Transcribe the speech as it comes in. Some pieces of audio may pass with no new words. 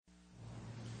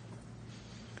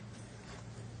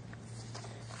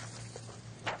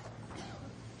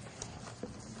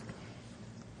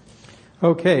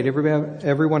Okay, did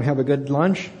everyone have a good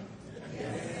lunch?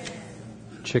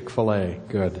 Chick-fil-A,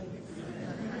 good.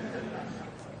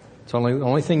 It's the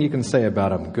only thing you can say about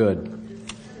them, good.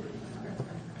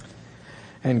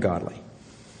 And godly.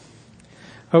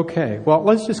 Okay, well,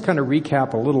 let's just kind of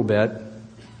recap a little bit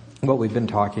what we've been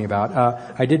talking about.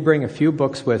 I did bring a few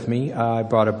books with me. I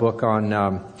brought a book on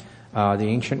the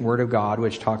Ancient Word of God,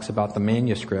 which talks about the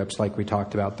manuscripts, like we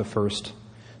talked about the first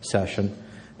session.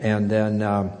 And then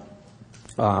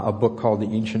a book called The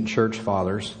Ancient Church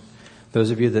Fathers. Those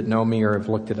of you that know me or have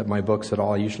looked at my books at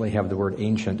all, I usually have the word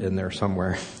ancient in there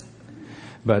somewhere.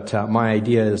 But my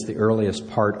idea is the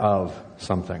earliest part of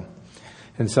something.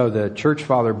 And so the Church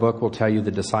Father book will tell you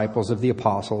the disciples of the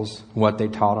apostles, what they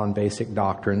taught on basic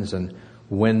doctrines, and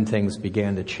when things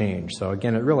began to change. So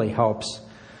again, it really helps.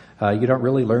 You don't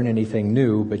really learn anything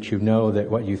new, but you know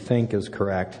that what you think is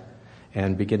correct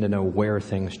and begin to know where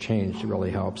things changed. It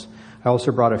really helps. I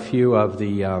also brought a few of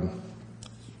the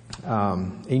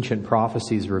ancient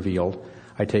prophecies revealed.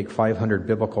 I take 500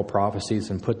 biblical prophecies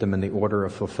and put them in the order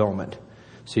of fulfillment.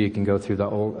 So you can go through the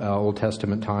Old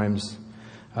Testament times,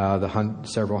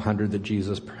 several hundred that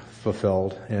Jesus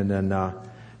fulfilled, and then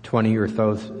 20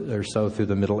 or so through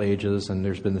the Middle Ages, and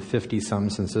there's been the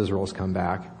 50-some since Israel's come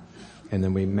back. And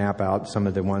then we map out some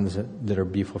of the ones that are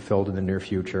be fulfilled in the near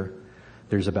future.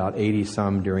 There's about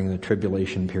 80-some during the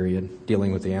tribulation period,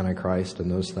 dealing with the Antichrist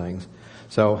and those things.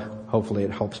 So hopefully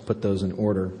it helps put those in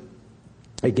order.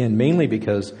 Again, mainly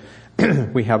because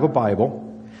we have a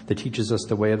Bible that teaches us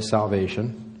the way of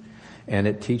salvation, and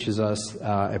it teaches us,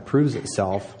 it proves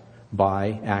itself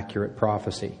by accurate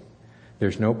prophecy.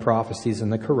 There's no prophecies in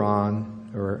the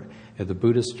Quran or the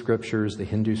Buddhist scriptures, the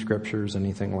Hindu scriptures,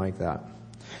 anything like that.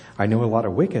 I know a lot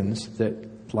of Wiccans that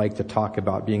like to talk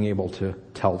about being able to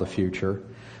tell the future,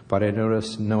 but I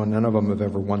notice none of them have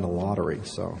ever won the lottery,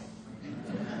 so.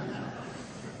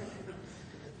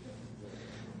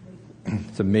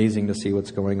 It's amazing to see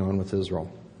what's going on with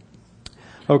Israel.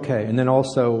 Okay, and then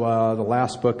also the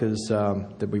last book is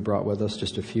that we brought with us,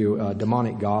 just a few,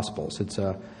 Demonic Gospels. It's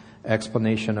an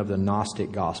explanation of the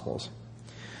Gnostic Gospels.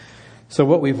 So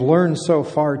what we've learned so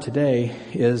far today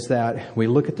is that we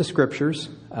look at the Scriptures.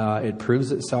 It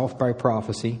proves itself by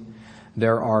prophecy.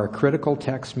 There are critical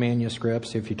text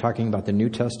manuscripts. If you're talking about the New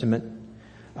Testament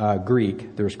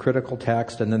Greek, there's critical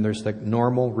text, and then there's the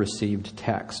normal received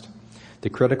text. The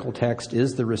critical text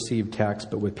is the received text,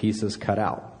 but with pieces cut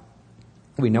out.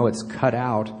 We know it's cut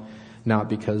out not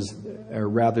because, or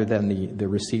rather than the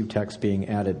received text being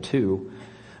added to,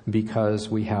 because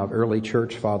we have early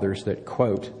church fathers that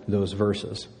quote those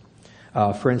verses.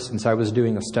 For instance, I was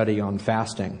doing a study on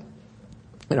fasting.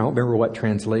 I don't remember what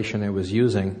translation I was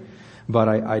using, but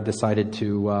I decided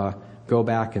to go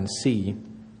back and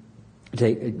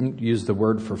use the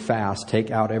word for fast,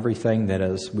 take out everything that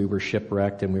is we were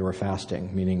shipwrecked and we were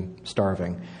fasting, meaning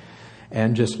starving,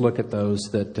 and just look at those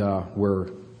that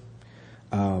were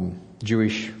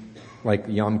Jewish, like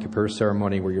the Yom Kippur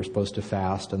ceremony where you're supposed to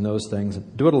fast and those things,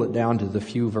 dwindle it down to the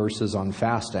few verses on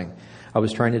fasting. I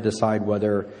was trying to decide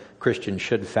whether Christians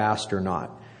should fast or not.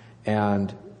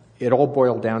 And it all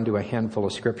boiled down to a handful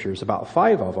of scriptures, about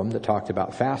 5 of them that talked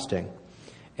about fasting.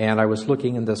 And I was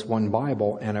looking in this one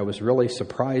Bible, and I was really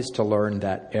surprised to learn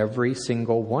that every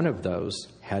single one of those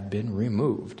had been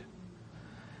removed.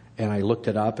 And I looked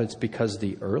it up. It's because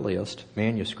the earliest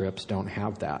manuscripts don't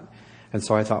have that. And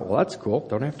so I thought, well, that's cool.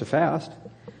 Don't have to fast.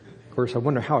 Of course, I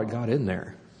wonder how it got in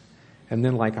there. And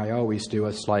then, like I always do,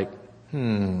 it's like,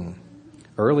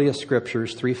 earliest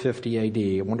scriptures, 350 AD.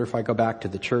 I wonder if I go back to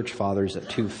the church fathers at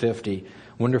 250.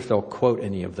 I wonder if they'll quote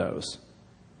any of those.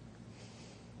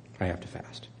 I have to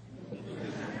fast.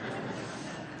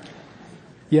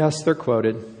 Yes, they're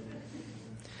quoted.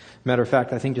 Matter of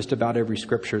fact, I think just about every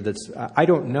scripture I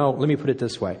don't know, let me put it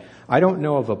this way. I don't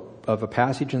know of a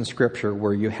passage in Scripture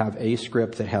where you have a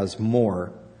script that has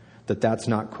more, that's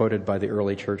not quoted by the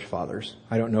early church fathers.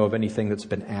 I don't know of anything that's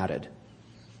been added.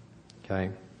 Okay?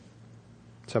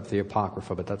 Except for the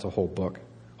Apocrypha, but that's a whole book,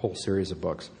 whole series of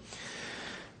books.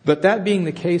 But that being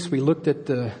the case, we looked at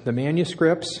the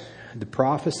manuscripts, the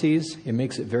prophecies. It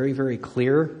makes it very, very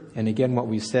clear. And again, what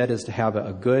we said is to have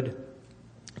a good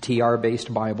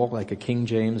TR-based Bible, like a King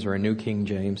James or a New King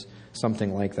James,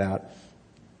 something like that.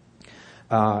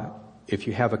 If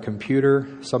you have a computer,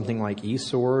 something like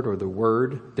eSword or the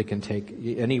Word, that can take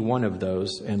any one of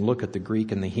those and look at the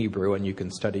Greek and the Hebrew, and you can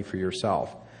study for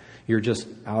yourself. You're just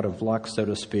out of luck, so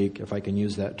to speak, if I can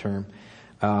use that term,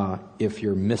 if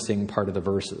you're missing part of the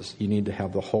verses. You need to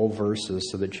have the whole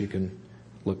verses so that you can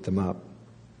look them up.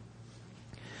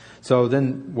 So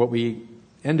then what we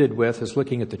ended with is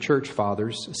looking at the church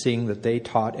fathers, seeing that they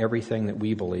taught everything that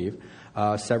we believe.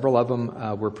 Several of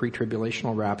them were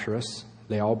pre-tribulational rapturists.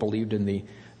 They all believed in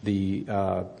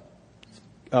the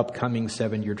upcoming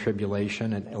 7-year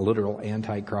tribulation and a literal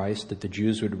antichrist, that the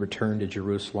Jews would return to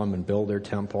Jerusalem and build their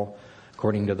temple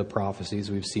according to the prophecies.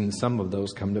 We've seen some of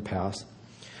those come to pass.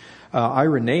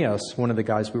 Irenaeus, one of the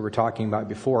guys we were talking about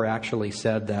before, actually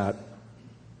said that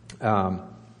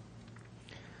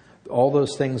all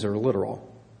those things are literal.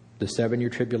 The 7-year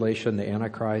tribulation, the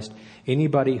Antichrist.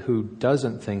 Anybody who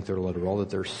doesn't think they're literal, that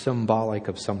they're symbolic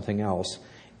of something else,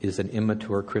 is an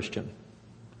immature Christian.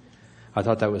 I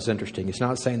thought that was interesting. He's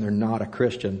not saying they're not a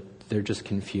Christian, they're just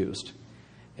confused.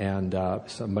 And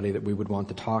somebody that we would want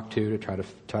to talk to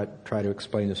try to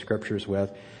explain the scriptures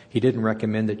with. He didn't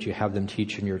recommend that you have them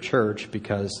teach in your church,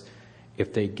 because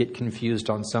if they get confused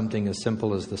on something as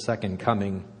simple as the second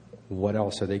coming, what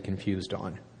else are they confused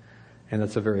on? And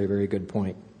that's a very, very good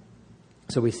point.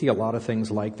 So we see a lot of things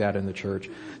like that in the church.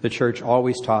 The church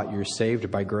always taught you're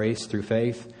saved by grace through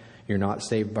faith. You're not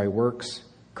saved by works.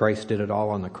 Christ did it all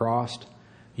on the cross.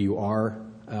 You are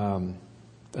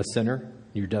a sinner.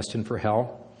 You're destined for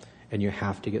hell. And you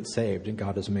have to get saved. And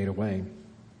God has made a way.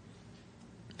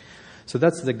 So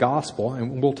that's the gospel.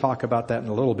 And we'll talk about that in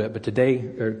a little bit. But today,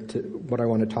 what I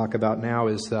want to talk about now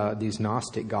is these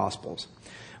Gnostic gospels.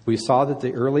 We saw that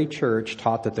the early church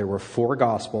taught that there were 4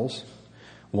 gospels,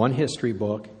 1 history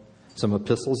book, some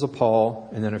epistles of Paul,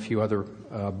 and then a few other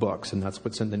books. And that's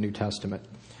what's in the New Testament.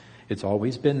 It's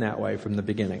always been that way from the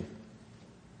beginning.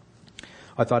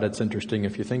 I thought it's interesting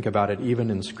if you think about it. Even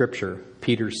in Scripture,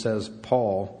 Peter says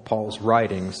Paul's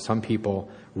writings, some people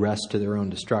rest to their own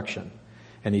destruction.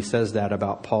 And he says that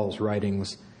about Paul's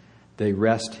writings. They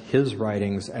rest his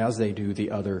writings as they do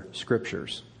the other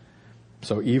Scriptures.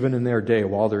 So even in their day,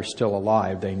 while they're still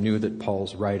alive, they knew that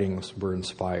Paul's writings were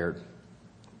inspired.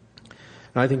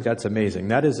 And I think that's amazing.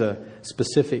 That is a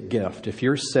specific gift. If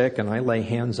you're sick and I lay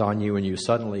hands on you and you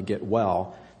suddenly get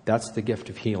well, that's the gift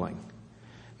of healing.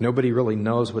 Nobody really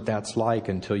knows what that's like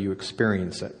until you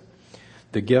experience it.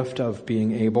 The gift of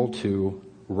being able to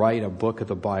write a book of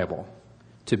the Bible,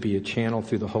 to be a channel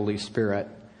through the Holy Spirit,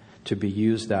 to be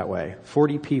used that way.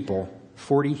 40 people,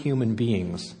 40 human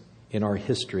beings in our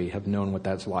history have known what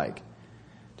that's like,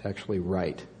 to actually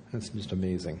write. That's just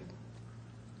amazing.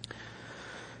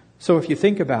 So if you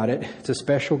think about it, it's a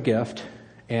special gift,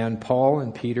 and Paul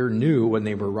and Peter knew when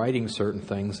they were writing certain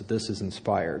things that this is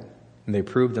inspired, and they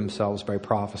proved themselves by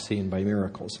prophecy and by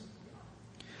miracles.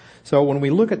 So when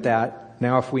we look at that,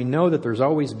 now if we know that there's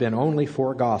always been only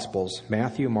 4 Gospels,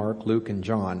 Matthew, Mark, Luke, and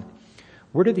John,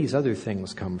 where do these other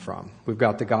things come from? We've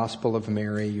got the Gospel of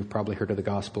Mary. You've probably heard of the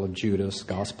Gospel of Judas,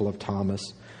 Gospel of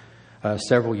Thomas.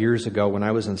 Several years ago when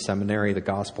I was in seminary, the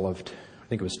Gospel of, I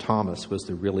think it was Thomas, was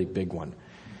the really big one.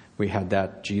 We had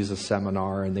that Jesus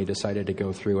seminar, and they decided to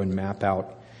go through and map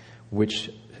out which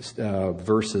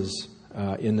verses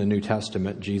in the New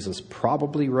Testament Jesus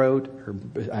probably wrote, or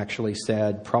actually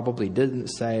said, probably didn't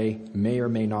say, may or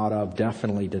may not have,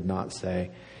 definitely did not say.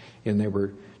 And they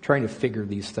were trying to figure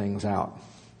these things out.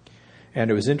 And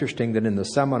it was interesting that in the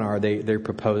seminar, they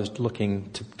proposed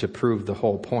looking to prove the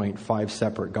whole point, 5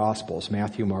 separate Gospels,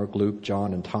 Matthew, Mark, Luke,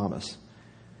 John, and Thomas.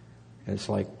 And it's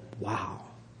like, wow.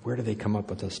 Where do they come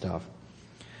up with this stuff?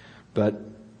 But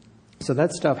so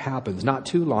that stuff happens. Not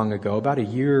too long ago, about a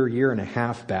year and a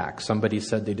half back, somebody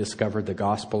said they discovered the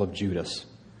Gospel of Judas.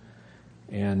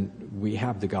 And we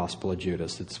have the Gospel of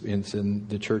Judas. It's in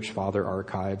the Church Father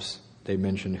archives. They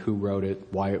mention who wrote it,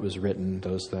 why it was written,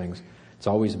 those things. It's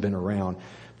always been around.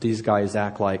 These guys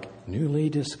act like newly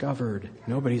discovered.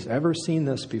 Nobody's ever seen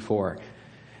this before.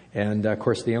 And of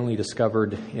course, they only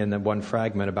discovered in the one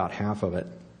fragment about half of it.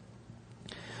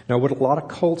 Now, what a lot of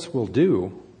cults will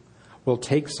do, will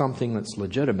take something that's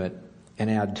legitimate and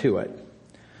add to it.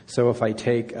 So if I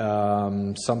take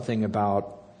something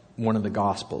about one of the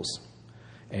Gospels,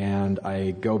 and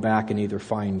I go back and either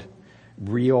find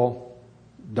real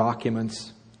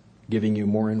documents giving you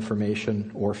more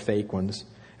information or fake ones,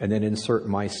 and then insert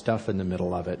my stuff in the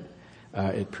middle of it,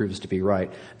 it proves to be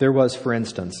right. There was, for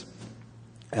instance,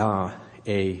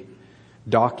 a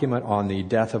document on the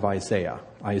death of Isaiah.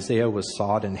 Isaiah was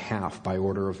sawed in half by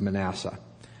order of Manasseh.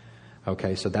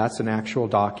 Okay, so that's an actual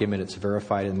document. It's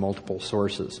verified in multiple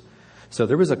sources. So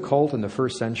there was a cult in the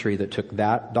first century that took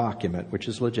that document, which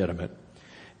is legitimate,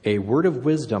 a word of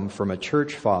wisdom from a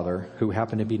church father who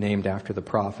happened to be named after the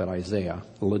prophet Isaiah,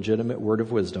 a legitimate word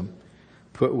of wisdom,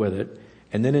 put with it,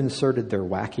 and then inserted their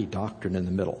wacky doctrine in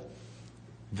the middle.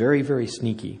 Very, very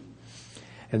sneaky.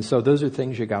 And so those are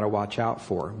things you got to watch out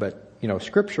for. But, you know,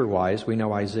 scripture-wise, we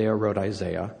know Isaiah wrote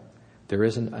Isaiah. There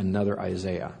isn't another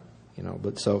Isaiah,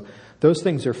 but so those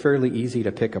things are fairly easy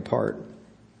to pick apart.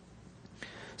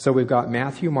 So we've got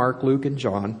Matthew, Mark, Luke, and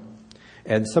John,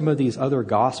 and some of these other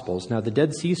Gospels. Now, the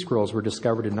Dead Sea Scrolls were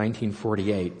discovered in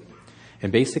 1948,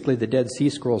 and basically the Dead Sea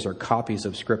Scrolls are copies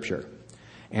of Scripture,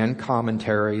 and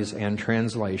commentaries, and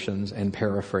translations, and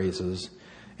paraphrases,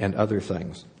 and other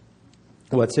things.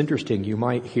 What's interesting, you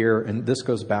might hear, and this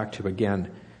goes back to, again,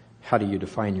 how do you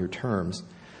define your terms?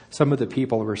 Some of the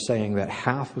people were saying that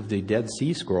half of the Dead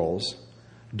Sea Scrolls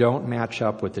don't match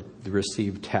up with the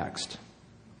received text.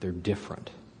 They're different.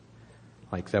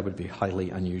 Like, that would be highly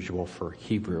unusual for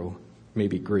Hebrew,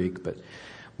 maybe Greek. But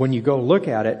when you go look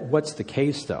at it, what's the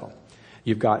case, though?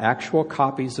 You've got actual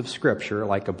copies of Scripture,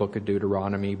 like a book of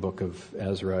Deuteronomy, book of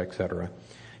Ezra, etc.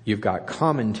 You've got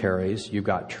commentaries. You've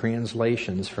got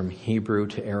translations from Hebrew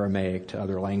to Aramaic to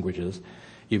other languages.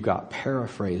 You've got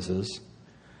paraphrases,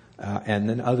 and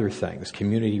then other things,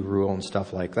 community rule and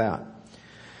stuff like that.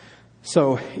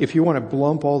 So if you want to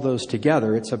lump all those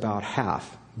together, it's about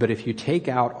half. But if you take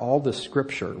out all the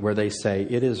Scripture where they say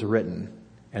it is written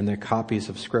and the copies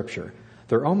of Scripture,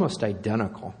 they're almost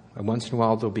identical. And once in a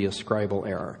while there'll be a scribal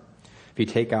error. If you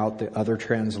take out the other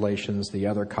translations, the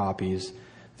other copies,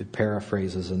 the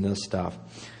paraphrases and this stuff.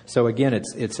 So again,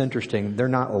 it's interesting. They're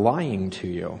not lying to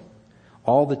you.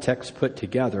 All the texts put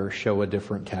together show a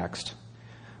different text.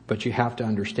 But you have to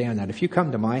understand that if you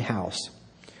come to my house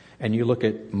and you look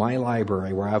at my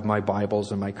library where I have my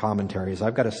Bibles and my commentaries,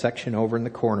 I've got a section over in the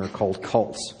corner called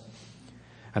cults.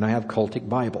 And I have cultic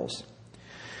Bibles.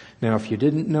 Now, if you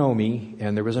didn't know me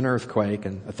and there was an earthquake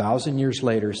and 1,000 years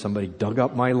later somebody dug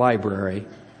up my library,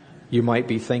 you might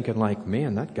be thinking like,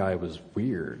 man, that guy was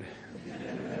weird.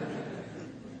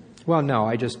 Well, no,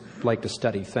 I just like to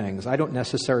study things. I don't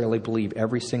necessarily believe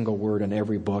every single word in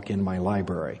every book in my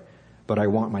library, but I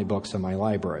want my books in my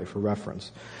library for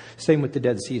reference. Same with the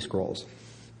Dead Sea Scrolls.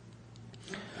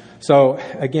 So,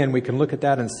 again, we can look at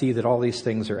that and see that all these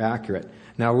things are accurate.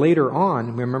 Now, later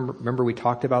on, remember we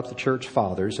talked about the church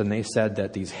fathers, and they said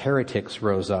that these heretics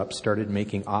rose up, started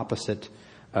making opposite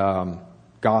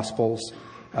gospels.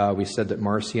 We said that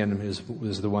Marcion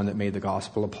was the one that made the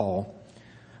Gospel of Paul.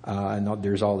 And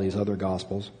there's all these other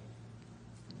gospels.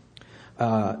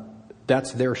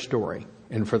 That's their story.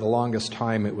 And for the longest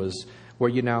time it was, well,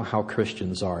 you know how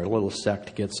Christians are. A little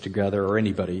sect gets together, or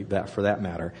anybody that for that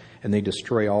matter, and they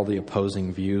destroy all the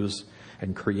opposing views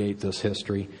and create this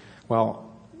history. Well,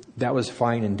 that was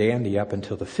fine and dandy up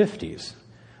until the 50s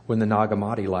when the Nag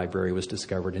Hammadi library was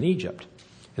discovered in Egypt.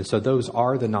 And so those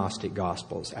are the Gnostic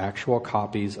Gospels, actual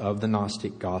copies of the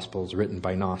Gnostic Gospels written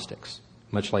by Gnostics.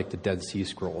 Much like the Dead Sea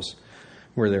Scrolls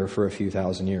were there for a few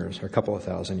thousand years, or a couple of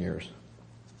thousand years.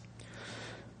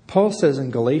 Paul says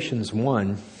in Galatians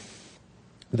 1,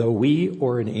 though we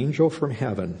or an angel from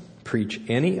heaven preach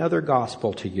any other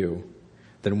gospel to you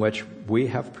than which we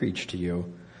have preached to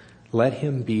you, let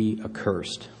him be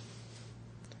accursed.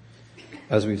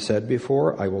 As we've said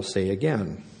before, I will say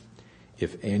again,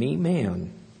 if any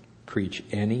man preach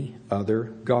any other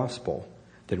gospel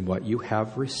than what you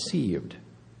have received,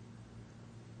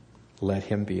 let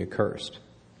him be accursed.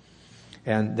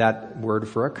 And that word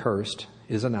for accursed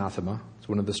is anathema. It's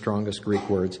one of the strongest Greek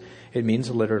words. It means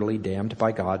literally damned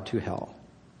by God to hell.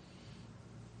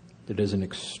 It is an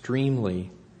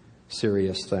extremely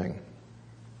serious thing.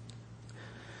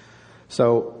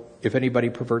 So if anybody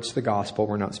perverts the gospel,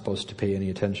 we're not supposed to pay any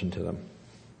attention to them.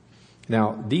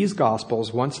 Now, these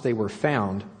gospels, once they were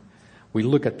found, we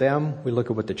look at them, we look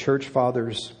at what the church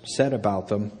fathers said about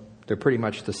them, they're pretty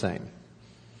much the same.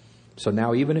 So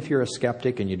now even if you're a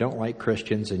skeptic and you don't like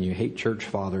Christians and you hate church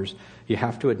fathers, you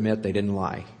have to admit they didn't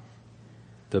lie.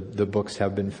 The books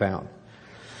have been found.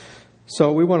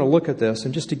 So we want to look at this,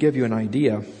 and just to give you an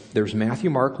idea, there's Matthew,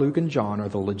 Mark, Luke, and John are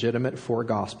the legitimate four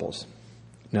Gospels.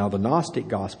 Now the Gnostic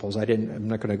Gospels, I'm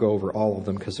not going to go over all of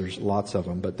them because there's lots of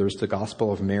them, but there's the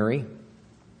Gospel of Mary,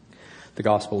 the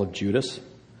Gospel of Judas,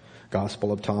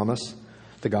 Gospel of Thomas,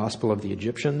 the Gospel of the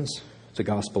Egyptians, the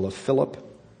Gospel of Philip,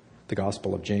 the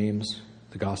Gospel of James,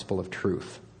 the Gospel of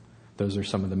Truth. Those are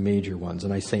some of the major ones.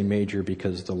 And I say major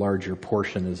because the larger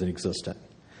portion is inexistent.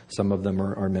 Some of them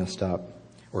are messed up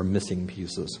or missing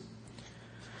pieces.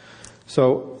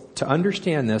 So to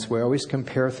understand this, we always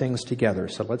compare things together.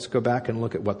 So let's go back and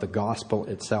look at what the gospel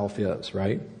itself is,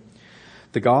 right?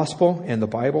 The gospel and the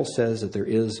Bible says that there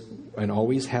is and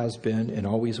always has been and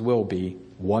always will be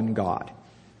one God,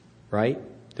 right?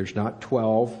 There's not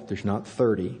 12, there's not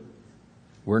 30.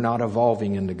 We're not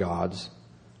evolving into gods.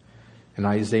 And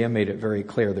Isaiah made it very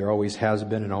clear there always has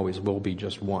been and always will be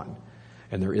just one.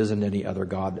 And there isn't any other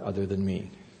God other than me.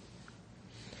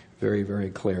 Very, very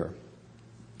clear.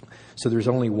 So there's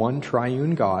only one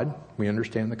triune God. We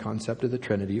understand the concept of the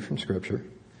Trinity from Scripture.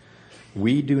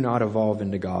 We do not evolve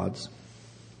into gods.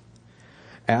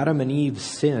 Adam and Eve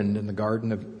sinned in the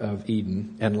Garden of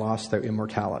Eden and lost their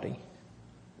immortality.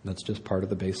 That's just part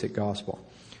of the basic gospel.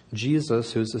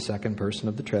 Jesus, who's the second person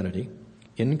of the Trinity,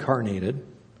 incarnated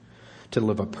to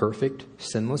live a perfect,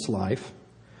 sinless life,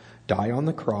 die on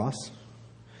the cross,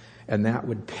 and that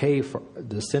would pay for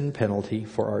the sin penalty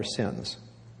for our sins.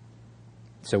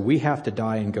 So we have to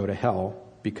die and go to hell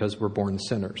because we're born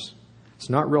sinners. It's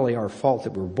not really our fault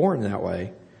that we're born that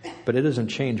way, but it doesn't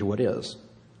change what is.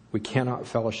 We cannot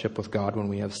fellowship with God when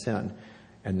we have sin,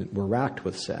 and we're racked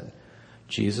with sin.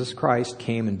 Jesus Christ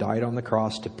came and died on the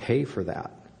cross to pay for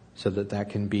that, so that that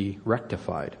can be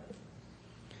rectified.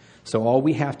 So all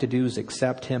we have to do is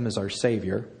accept him as our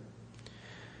Savior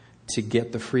to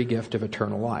get the free gift of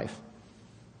eternal life.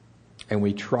 And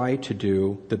we try to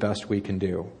do the best we can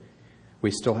do. We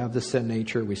still have the sin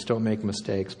nature, we still make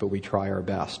mistakes, but we try our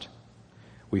best.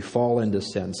 We fall into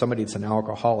sin. Somebody that's an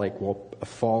alcoholic will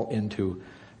fall into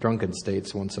drunken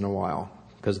states once in a while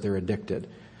because they're addicted.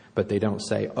 But they don't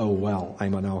say, oh, well,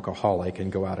 I'm an alcoholic,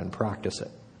 and go out and practice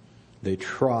it. They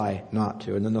try not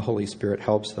to, and then the Holy Spirit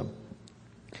helps them.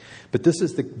 But this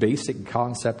is the basic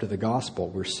concept of the gospel.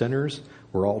 We're sinners.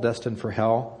 We're all destined for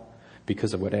hell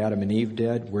because of what Adam and Eve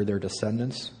did. We're their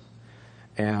descendants.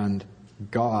 And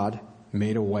God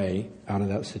made a way out of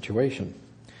that situation.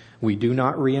 We do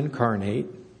not reincarnate.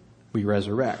 We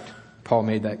resurrect. Paul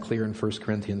made that clear in 1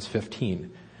 Corinthians 15.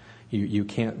 You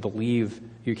can't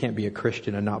be a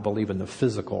Christian and not believe in the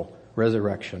physical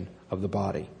resurrection of the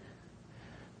body.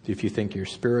 If you think you're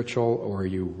spiritual or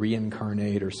you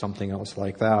reincarnate or something else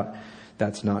like that,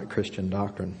 that's not Christian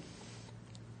doctrine.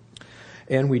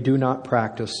 And we do not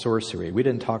practice sorcery. We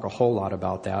didn't talk a whole lot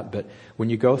about that, but when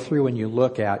you go through and you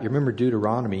look at, you remember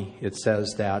Deuteronomy, it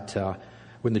says that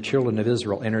when the children of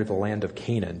Israel enter the land of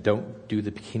Canaan, don't do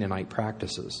the Canaanite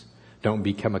practices. Don't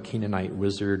become a Canaanite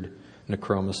wizard,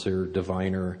 necromancer,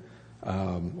 diviner,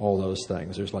 all those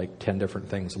things. There's like 10 different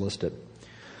things listed.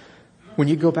 When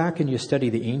you go back and you study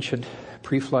the ancient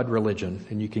pre-flood religion,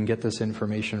 and you can get this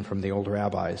information from the old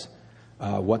rabbis,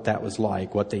 what that was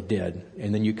like, what they did,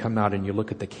 and then you come out and you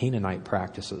look at the Canaanite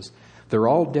practices. They're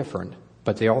all different,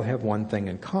 but they all have one thing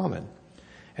in common,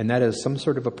 and that is some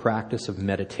sort of a practice of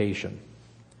meditation.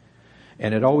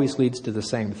 And it always leads to the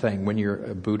same thing. When you're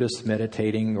a Buddhist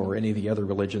meditating or any of the other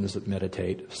religions that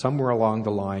meditate, somewhere along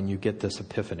the line you get this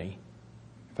epiphany,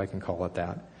 if I can call it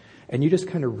that. And you just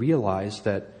kind of realize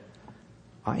that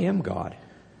I am God.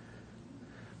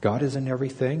 God is in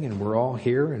everything, and we're all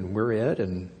here, and we're it,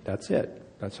 and that's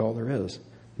it. That's all there is.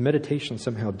 Meditation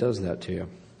somehow does that to you.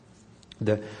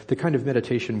 The kind of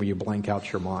meditation where you blank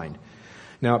out your mind.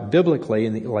 Now, biblically,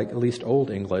 in at least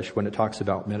Old English, when it talks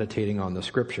about meditating on the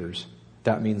Scriptures,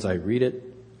 that means I read it,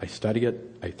 I study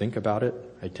it, I think about it,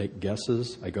 I take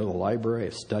guesses, I go to the library, I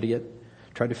study it,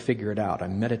 try to figure it out.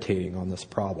 I'm meditating on this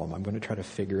problem. I'm going to try to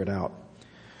figure it out.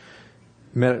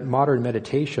 Modern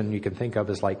meditation you can think of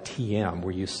as like TM,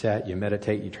 where you sit, you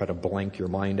meditate, you try to blank your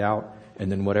mind out,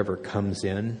 and then whatever comes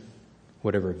in,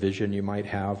 whatever vision you might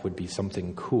have, would be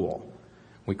something cool.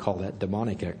 We call that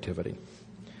demonic activity.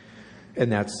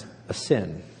 And that's a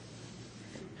sin.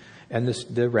 And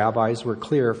the rabbis were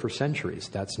clear for centuries.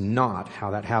 That's not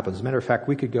how that happens. As a matter of fact,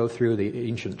 we could go through the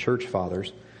ancient church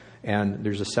fathers, and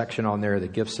there's a section on there, the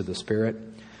gifts of the Spirit.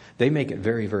 They make it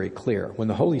very, very clear. When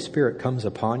the Holy Spirit comes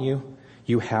upon you,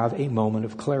 you have a moment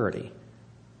of clarity,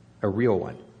 a real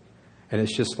one. And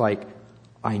it's just like,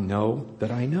 I know that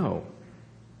I know.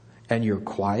 And you're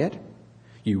quiet,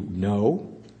 you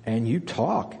know, and you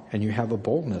talk, and you have a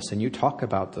boldness, and you talk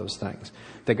about those things.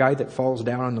 The guy that falls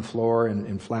down on the floor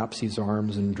and flaps his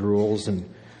arms and drools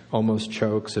and almost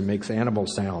chokes and makes animal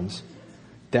sounds,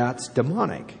 that's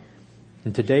demonic.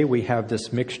 And today we have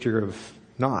this mixture of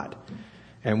not,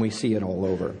 and we see it all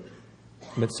over.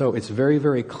 But so it's very,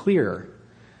 very clear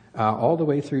all the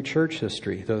way through church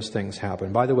history, those things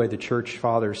happen. By the way, the church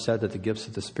fathers said that the gifts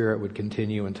of the Spirit would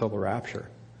continue until the rapture.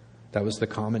 That was the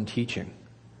common teaching,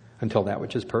 until that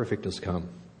which is perfect has come.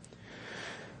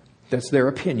 That's their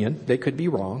opinion. They could be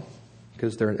wrong,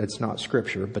 because it's not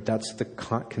Scripture, but that's the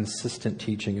consistent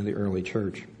teaching of the early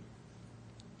church.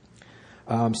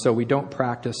 So we don't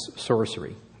practice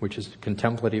sorcery, which is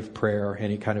contemplative prayer,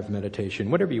 any kind of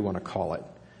meditation, whatever you want to call it.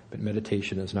 But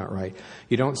meditation is not right.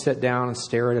 You don't sit down and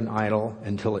stare at an idol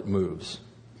until it moves.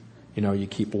 You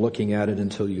keep looking at it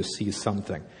until you see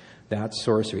something. That's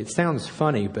sorcery. It sounds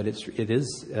funny, but it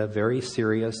is a very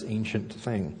serious ancient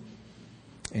thing.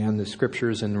 And the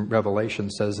Scriptures in Revelation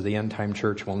says the end time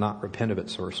church will not repent of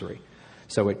its sorcery.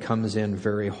 So it comes in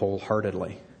very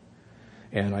wholeheartedly.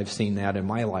 And I've seen that in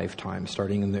my lifetime,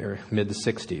 starting in the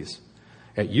mid-60s.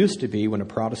 It used to be when a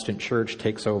Protestant church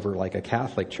takes over like a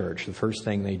Catholic church, the first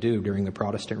thing they do during the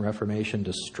Protestant Reformation,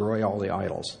 destroy all the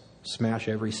idols, smash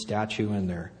every statue in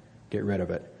there, get rid of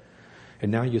it.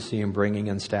 And now you see them bringing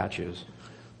in statues.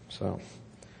 So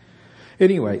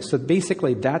anyway, so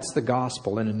basically that's the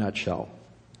gospel in a nutshell.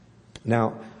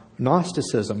 Now,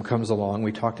 Gnosticism comes along.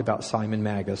 We talked about Simon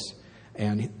Magus,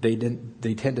 and they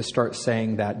tend to start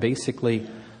saying that basically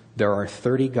there are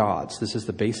 30 gods. This is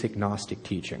the basic Gnostic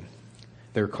teaching.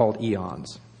 They're called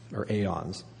eons or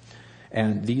aeons.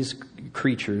 And these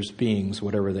creatures, beings,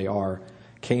 whatever they are,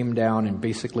 came down and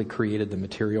basically created the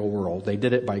material world. They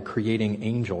did it by creating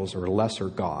angels or lesser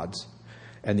gods.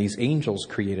 And these angels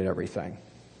created everything.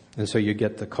 And so you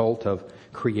get the cult of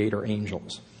creator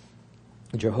angels.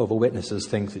 Jehovah's Witnesses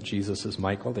think that Jesus is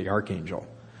Michael, the archangel.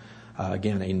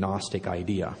 Again, a Gnostic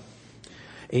idea.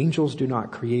 Angels do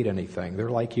not create anything.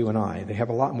 They're like you and I. They have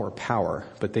a lot more power,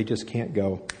 but they just can't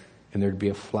go and there'd be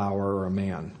a flower or a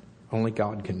man. Only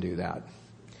God can do that.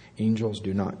 Angels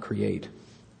do not create.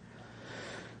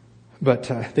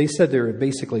 But they said there are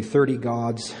basically 30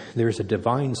 gods. There's a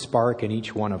divine spark in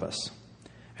each one of us.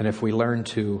 And if we learn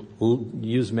to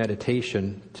use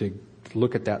meditation to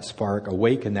look at that spark,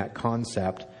 awaken that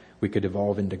concept, we could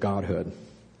evolve into godhood.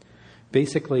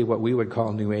 Basically, what we would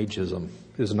call New Ageism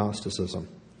is Gnosticism.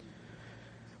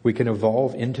 We can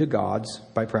evolve into gods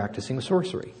by practicing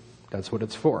sorcery. That's what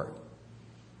it's for.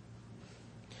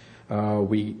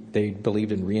 They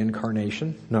believed in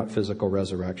reincarnation, not physical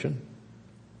resurrection.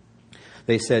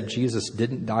 They said Jesus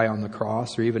didn't die on the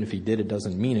cross, or even if he did, it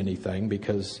doesn't mean anything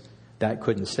because that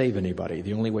couldn't save anybody.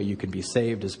 The only way you can be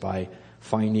saved is by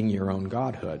finding your own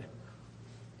godhood.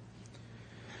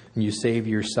 And you save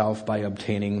yourself by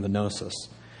obtaining the gnosis.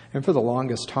 And for the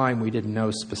longest time, we didn't know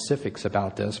specifics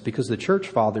about this because the church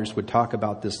fathers would talk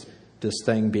about this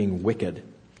thing being wicked.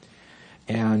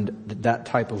 And that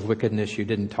type of wickedness you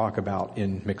didn't talk about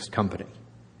in mixed company.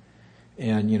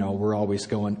 And, we're always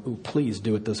going, "Ooh, please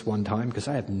do it this one time because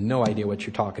I have no idea what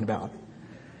you're talking about."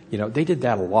 They did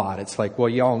that a lot. It's like, well,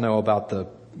 you all know about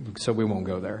so we won't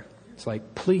go there. It's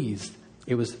like, please,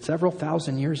 it was several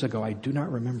thousand years ago. I do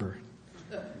not remember.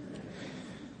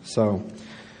 So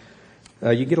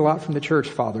you get a lot from the church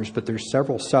fathers, but there's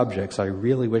several subjects I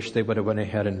really wish they would have went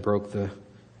ahead and broke the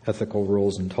ethical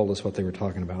rules and told us what they were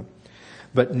talking about.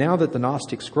 But now that the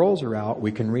Gnostic scrolls are out,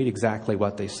 we can read exactly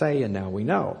what they say, and now we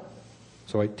know.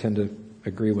 So I tend to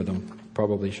agree with them.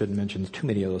 Probably shouldn't mention too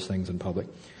many of those things in public.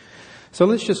 So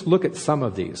let's just look at some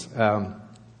of these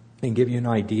and give you an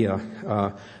idea.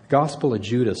 Gospel of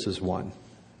Judas is one.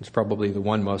 It's probably the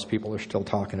one most people are still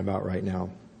talking about right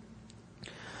now.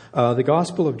 The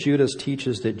Gospel of Judas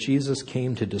teaches that Jesus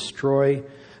came to destroy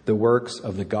the works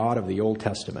of the God of the Old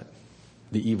Testament,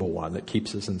 the evil one that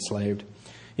keeps us enslaved.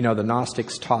 The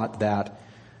Gnostics taught that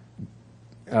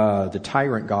the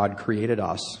tyrant God created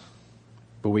us,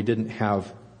 but we didn't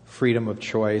have freedom of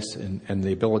choice and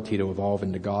the ability to evolve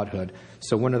into godhood.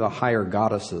 So one of the higher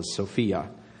goddesses, Sophia,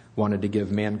 wanted to give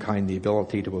mankind the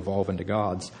ability to evolve into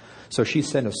gods. So she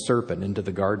sent a serpent into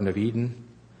the Garden of Eden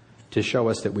to show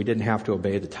us that we didn't have to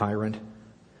obey the tyrant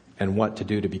and what to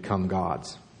do to become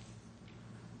gods.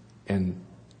 And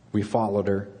we followed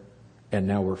her, and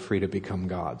now we're free to become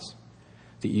gods.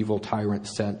 The evil tyrant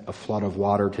sent a flood of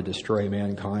water to destroy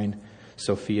mankind.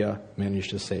 Sophia managed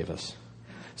to save us.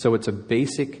 So it's a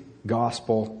basic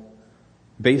gospel,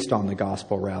 based on the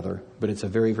gospel rather, but it's a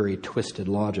very, very twisted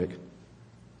logic.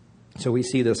 So we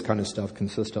see this kind of stuff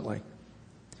consistently.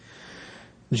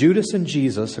 Judas and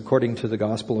Jesus, according to the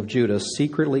Gospel of Judas,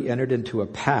 secretly entered into a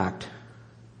pact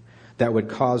that would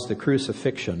cause the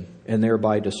crucifixion and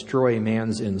thereby destroy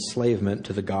man's enslavement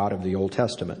to the God of the Old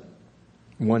Testament.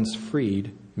 Once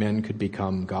freed, men could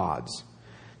become gods.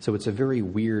 So it's a very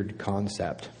weird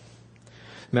concept.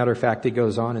 Matter of fact, it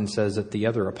goes on and says that the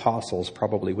other apostles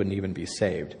probably wouldn't even be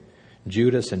saved.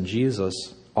 Judas and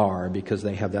Jesus are, because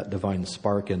they have that divine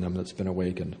spark in them that's been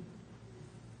awakened.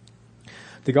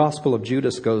 The Gospel of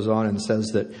Judas goes on and says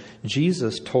that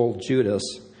Jesus told Judas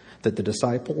that the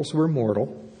disciples were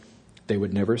mortal. They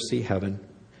would never see heaven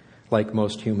like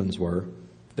most humans were.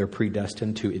 They're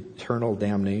predestined to eternal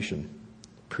damnation.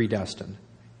 Predestined.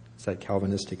 It's that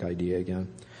Calvinistic idea again.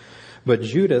 But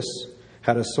Judas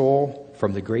had a soul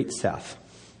from the great Seth,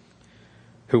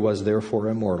 who was therefore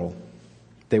immortal.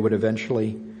 They would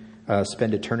eventually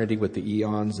spend eternity with the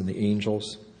eons and the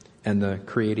angels and the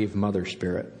creative mother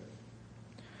spirit.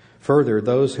 Further,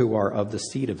 those who are of the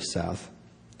seed of Seth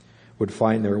would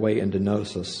find their way into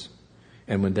gnosis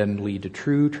and would then lead to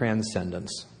true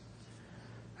transcendence.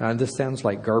 This sounds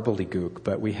like gobbledygook,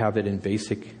 but we have it in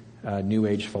basic New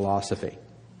Age philosophy.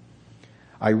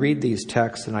 I read these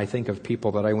texts and I think of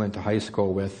people that I went to high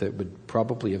school with that would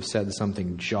probably have said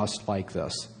something just like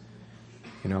this.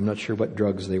 I'm not sure what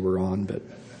drugs they were on, but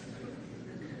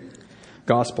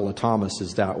Gospel of Thomas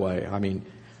is that way.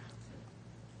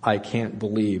 I can't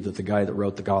believe that the guy that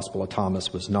wrote the Gospel of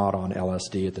Thomas was not on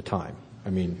LSD at the time.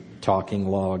 Talking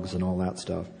logs and all that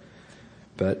stuff.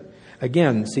 But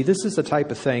again, see, this is the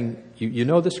type of thing, you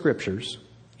know the Scriptures,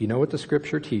 you know what the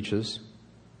Scripture teaches,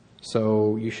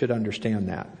 so you should understand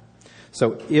that.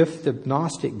 So if the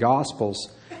Gnostic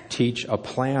Gospels teach a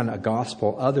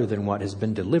gospel other than what has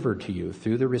been delivered to you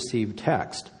through the received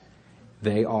text,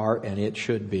 they are, and it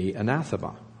should be,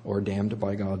 anathema, or damned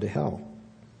by God to hell.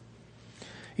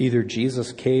 Either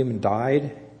Jesus came and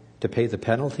died to pay the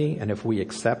penalty, and if we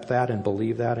accept that and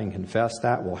believe that and confess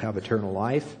that, we'll have eternal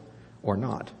life, or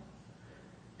not.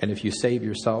 And if you save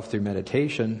yourself through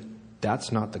meditation,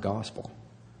 that's not the gospel.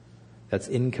 That's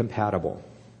incompatible.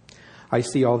 I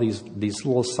see all these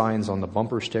little signs on the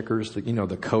bumper stickers that,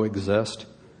 the coexist.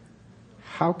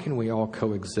 How can we all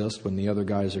coexist when the other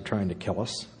guys are trying to kill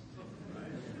us?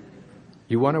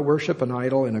 You want to worship an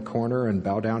idol in a corner and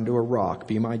bow down to a rock,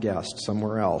 be my guest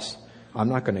somewhere else. I'm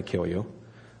not going to kill you.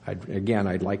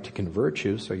 I'd like to convert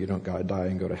you so you don't die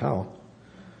and go to hell.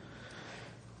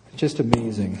 Just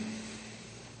amazing.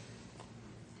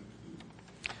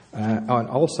 And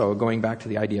also, going back to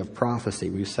the idea of prophecy,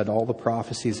 we've said all the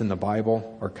prophecies in the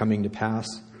Bible are coming to pass.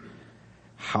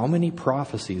 How many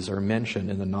prophecies are mentioned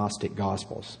in the Gnostic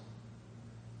Gospels?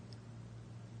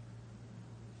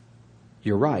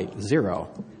 You're right, 0.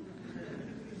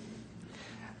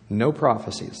 No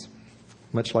prophecies,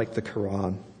 much like the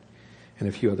Quran and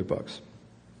a few other books.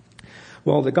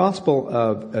 Well, the Gospel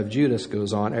of Judas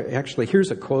goes on. Actually,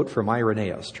 here's a quote from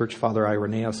Irenaeus, Church Father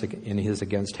Irenaeus, in his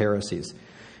Against Heresies.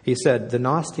 He said, the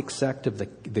Gnostic sect of the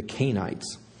Cainites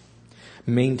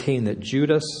maintained that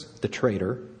Judas, the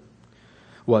traitor,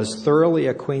 was thoroughly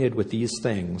acquainted with these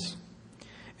things,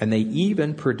 and they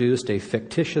even produced a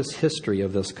fictitious history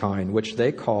of this kind, which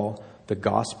they call the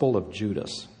Gospel of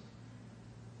Judas.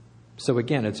 So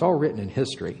again, it's all written in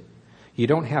history. You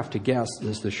don't have to guess,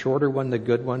 is the shorter one the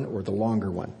good one or the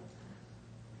longer one?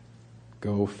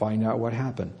 Go find out what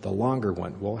happened. The longer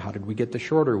one. Well, how did we get the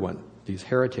shorter one? These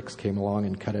heretics came along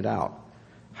and cut it out.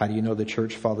 How do you know the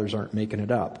church fathers aren't making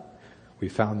it up? We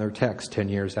found their text 10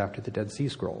 years after the Dead Sea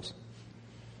Scrolls.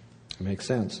 It makes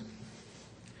sense.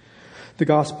 The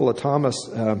Gospel of Thomas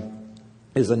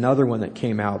is another one that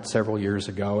came out several years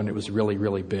ago, and it was really,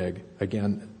 really big.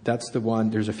 Again, that's the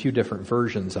one. There's a few different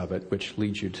versions of it, which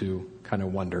leads you to kind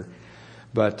of wonder.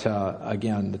 But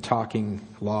again, the talking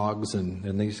logs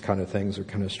and these kind of things are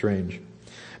kind of strange.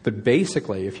 But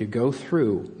basically, if you go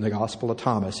through the Gospel of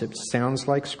Thomas, it sounds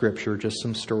like Scripture, just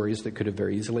some stories that could have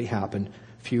very easily happened,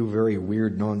 a few very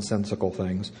weird, nonsensical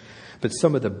things. But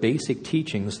some of the basic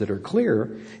teachings that are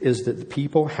clear is that the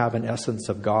people have an essence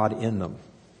of God in them.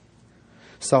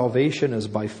 Salvation is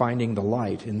by finding the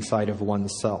light inside of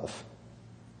oneself.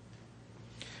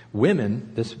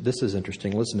 Women, this is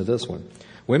interesting, listen to this one.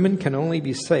 Women can only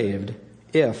be saved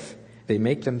if they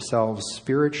make themselves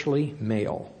spiritually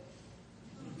male.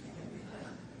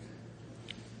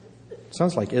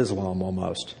 Sounds like Islam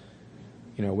almost.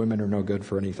 Women are no good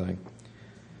for anything.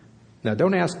 Now,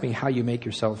 don't ask me how you make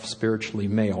yourself spiritually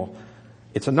male.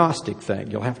 It's a Gnostic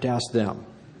thing. You'll have to ask them,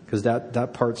 because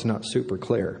that part's not super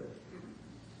clear.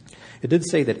 It did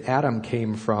say that Adam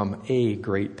came from a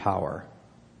great power,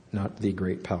 not the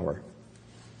great power.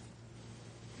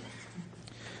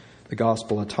 The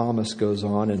Gospel of Thomas goes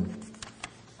on, and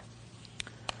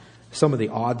some of the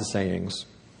odd sayings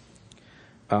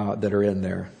that are in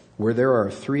there. Where there are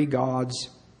 3 gods,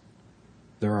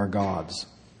 there are gods.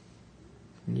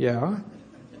 Yeah.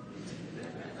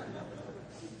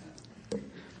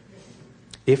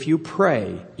 If you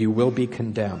pray, you will be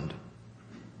condemned.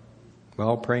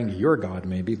 Well, praying to your God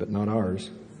maybe, but not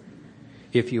ours.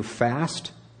 If you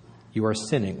fast, you are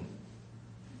sinning.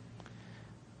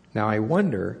 Now, I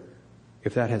wonder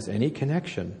if that has any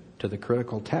connection to the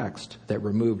critical text that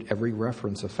removed every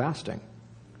reference of fasting.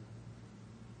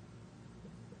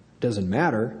 Doesn't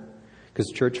matter,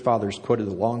 because church fathers quoted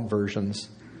the long versions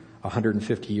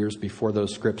 150 years before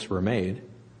those scripts were made,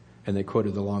 and they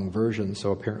quoted the long version,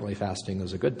 so apparently fasting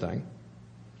is a good thing.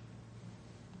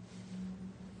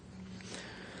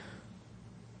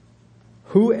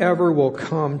 Whoever will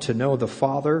come to know the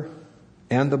father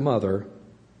and the mother,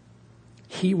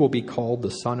 he will be called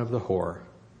the son of the whore.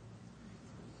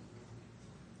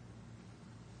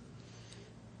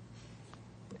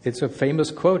 It's a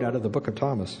famous quote out of the book of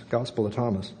Thomas, Gospel of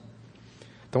Thomas.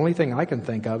 The only thing I can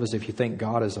think of is if you think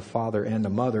God is a father and a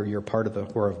mother, you're part of the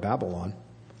Whore of Babylon.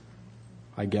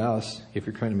 I guess, if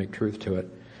you're trying to make truth to it.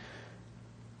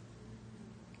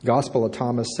 Gospel of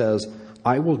Thomas says,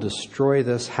 I will destroy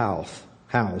this house,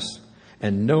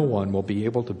 and no one will be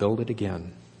able to build it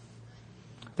again.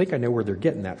 I think I know where they're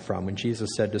getting that from. When Jesus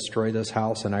said, destroy this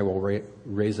house and I will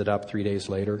raise it up 3 days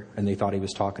later, and they thought he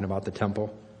was talking about the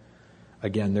temple.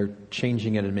 Again, they're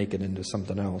changing it and making it into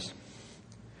something else.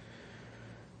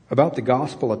 About the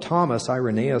Gospel of Thomas,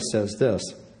 Irenaeus says this,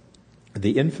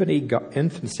 the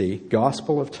infancy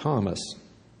Gospel of Thomas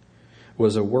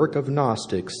was a work of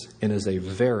Gnostics and is a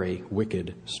very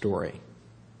wicked story.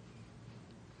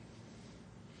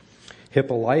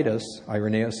 Hippolytus,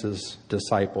 Irenaeus'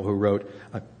 disciple, who wrote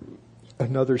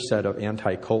another set of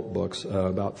anti-cult books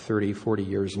about 30, 40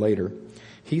 years later,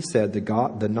 he said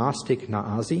the Gnostic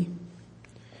Naazi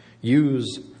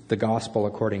use the gospel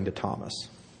according to Thomas.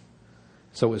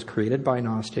 So it was created by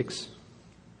Gnostics,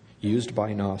 used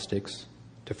by Gnostics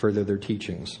to further their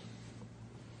teachings.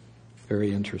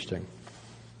 Very interesting.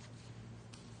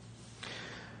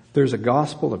 There's a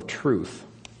gospel of truth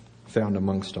found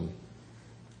amongst them.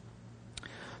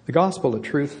 The gospel of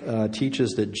truth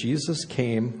teaches that Jesus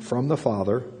came from the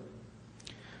Father,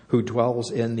 who dwells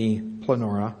in the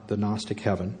planora, the Gnostic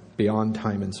heaven, beyond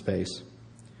time and space.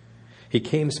 He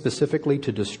came specifically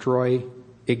to destroy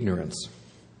ignorance.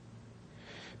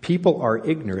 People are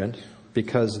ignorant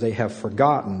because they have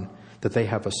forgotten that they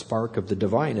have a spark of the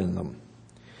divine in them.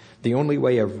 The only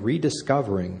way of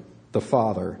rediscovering the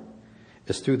Father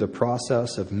is through the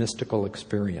process of mystical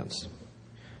experience.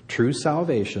 True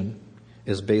salvation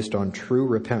is based on true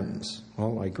repentance.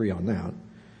 Well, I agree on that.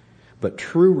 But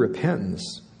true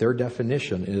repentance, their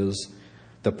definition is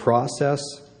the process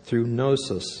through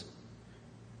gnosis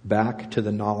back to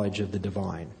the knowledge of the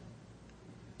divine.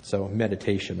 So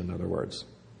meditation, in other words.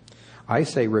 I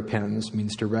say repentance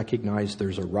means to recognize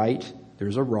there's a right,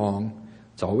 there's a wrong.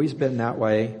 It's always been that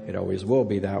way. It always will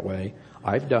be that way.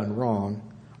 I've done wrong.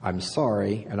 I'm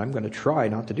sorry, and I'm going to try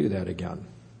not to do that again.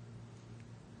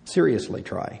 Seriously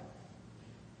try.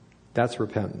 That's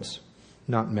repentance,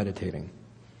 not meditating.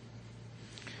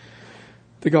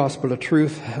 The Gospel of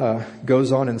Truth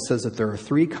goes on and says that there are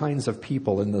 3 kinds of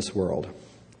people in this world.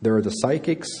 There are the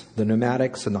psychics, the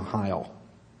pneumatics, and the Hyal.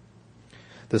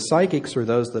 The psychics are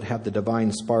those that have the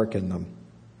divine spark in them.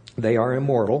 They are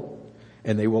immortal,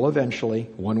 and they will eventually,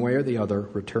 one way or the other,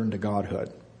 return to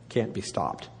godhood. Can't be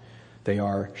stopped. They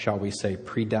are, shall we say,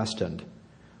 predestined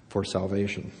for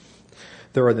salvation.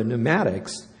 There are the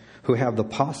pneumatics who have the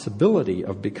possibility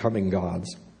of becoming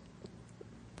gods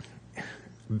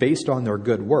based on their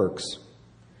good works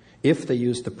if they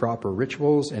use the proper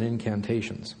rituals and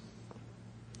incantations.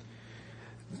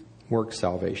 Work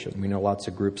salvation. We know lots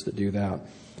of groups that do that.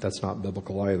 That's not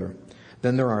biblical either.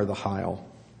 Then there are the Hyal.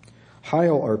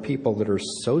 Hyal are people that are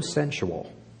so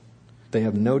sensual, they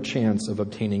have no chance of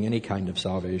obtaining any kind of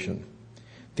salvation.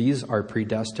 These are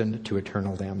predestined to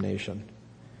eternal damnation.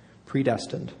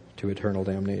 Predestined to eternal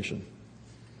damnation.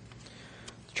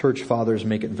 Church fathers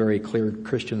make it very clear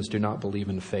Christians do not believe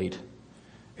in fate.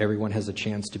 Everyone has a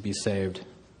chance to be saved.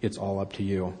 It's all up to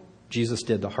you. Jesus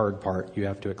did the hard part. You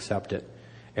have to accept it.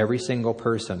 Every single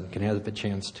person can have the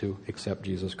chance to accept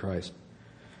Jesus Christ.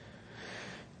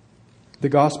 The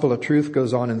Gospel of Truth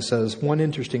goes on and says, one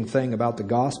interesting thing about the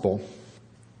Gospel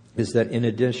is that in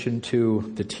addition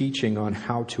to the teaching on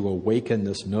how to awaken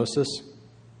this gnosis,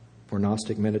 or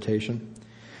Gnostic meditation,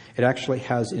 it actually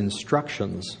has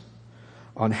instructions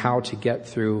on how to get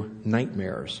through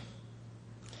nightmares.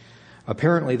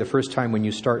 Apparently, the first time when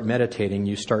you start meditating,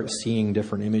 you start seeing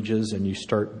different images and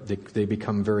they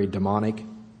become very demonic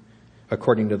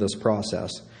according to this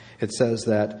process. It says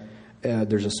that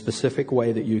there's a specific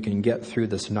way that you can get through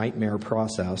this nightmare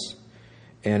process,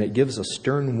 and it gives a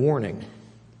stern warning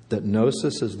that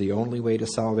gnosis is the only way to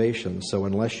salvation, so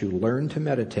unless you learn to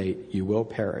meditate, you will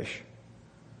perish.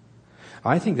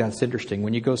 I think that's interesting.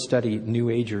 When you go study New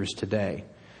Agers today,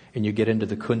 and you get into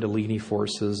the Kundalini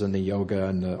forces and the yoga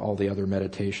and all the other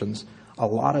meditations, a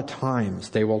lot of times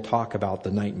they will talk about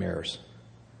the nightmares.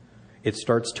 It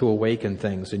starts to awaken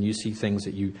things, and you see things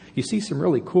that you see some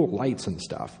really cool lights and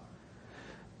stuff.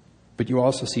 But you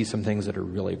also see some things that are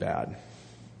really bad.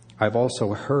 I've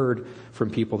also heard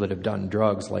from people that have done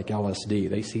drugs like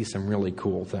LSD. They see some really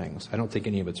cool things. I don't think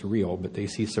any of it's real, but they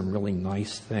see some really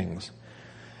nice things.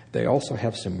 They also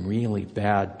have some really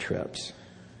bad trips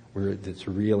where it's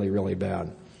really, really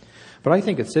bad. But I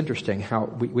think it's interesting how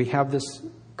we have this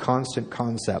constant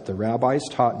concept. The rabbis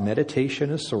taught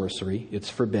meditation is sorcery. It's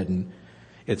forbidden.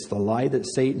 It's the lie that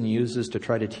Satan uses to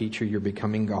try to teach you you're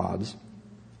becoming gods.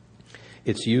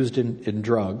 It's used in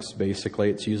drugs, basically.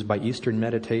 It's used by Eastern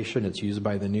meditation. It's used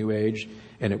by the New Age.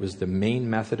 And it was the main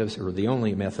method or the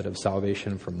only method of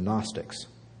salvation from Gnostics.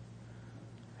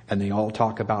 And they all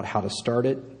talk about how to start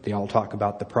it. They all talk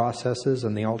about the processes.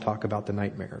 And they all talk about the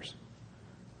nightmares.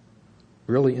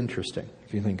 Really interesting,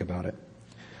 if you think about it.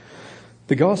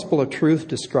 The Gospel of Truth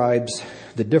describes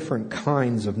the different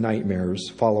kinds of nightmares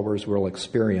followers will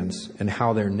experience and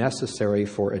how they're necessary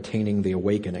for attaining the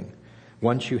awakening.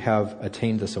 Once you have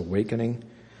attained this awakening,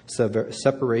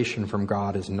 separation from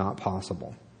God is not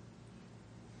possible.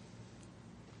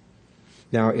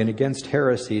 Now, in Against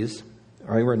Heresies,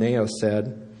 Irenaeus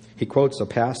said, he quotes a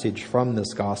passage from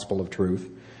this Gospel of Truth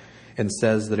and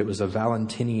says that it was a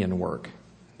Valentinian work.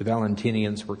 The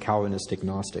Valentinians were Calvinistic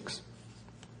Gnostics.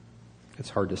 It's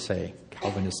hard to say,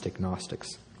 Calvinistic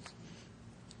Gnostics.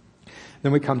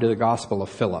 Then we come to the Gospel of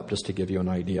Philip, just to give you an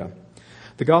idea.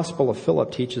 The Gospel of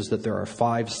Philip teaches that there are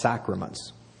 5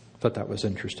 sacraments. I thought that was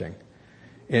interesting.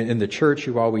 In the church,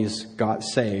 you always got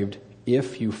saved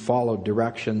if you followed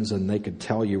directions and they could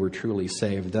tell you were truly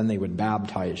saved. Then they would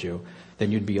baptize you.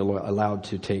 Then you'd be allowed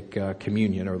to take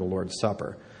communion or the Lord's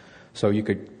Supper. So you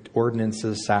could,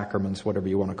 ordinances, sacraments, whatever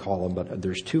you want to call them, but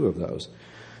there's 2 of those.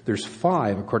 There's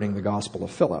 5 according to the Gospel of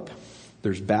Philip.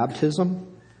 There's baptism,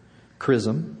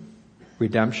 chrism,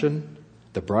 redemption,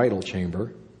 the bridal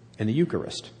chamber, and the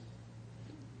Eucharist.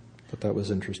 I thought that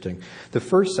was interesting. The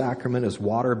first sacrament is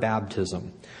water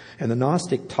baptism. And the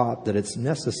Gnostic taught that it's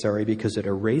necessary because it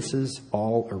erases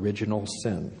all original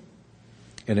sin.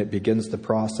 And it begins the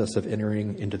process of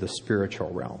entering into the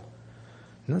spiritual realm.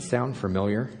 Doesn't that sound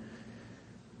familiar?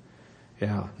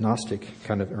 Yeah, Gnostic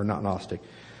kind of, or not Gnostic,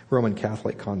 Roman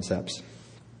Catholic concepts.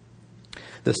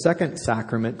 The second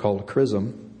sacrament, called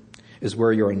chrism, is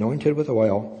where you're anointed with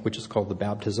oil, which is called the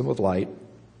baptism of light.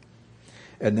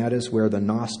 And that is where the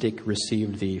Gnostic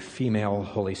received the female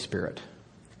Holy Spirit.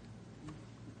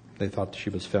 They thought he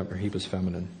was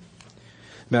feminine.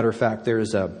 Matter of fact,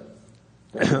 there's a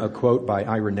quote by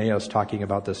Irenaeus talking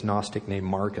about this Gnostic named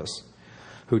Marcus,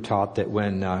 who taught that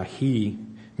when he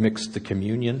mixed the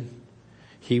communion,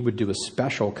 he would do a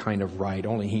special kind of rite.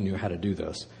 Only he knew how to do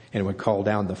this. And it would call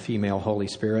down the female Holy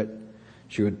Spirit.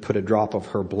 She would put a drop of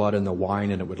her blood in the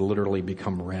wine and it would literally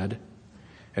become red.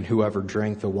 And whoever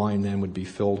drank the wine then would be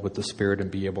filled with the Spirit and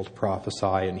be able to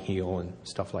prophesy and heal and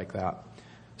stuff like that.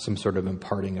 Some sort of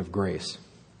imparting of grace.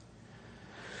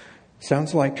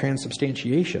 Sounds like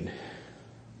transubstantiation.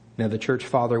 Now, the church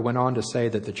father went on to say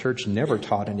that the church never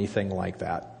taught anything like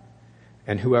that.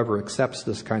 And whoever accepts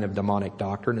this kind of demonic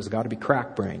doctrine has got to be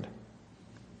crack-brained.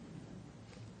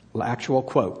 Actual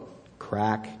quote,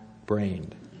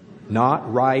 crack-brained.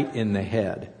 Not right in the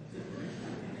head.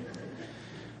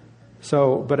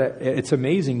 So, but it's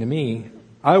amazing to me.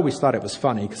 I always thought it was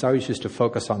funny because I always used to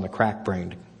focus on the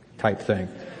crack-brained type thing.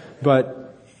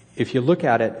 But if you look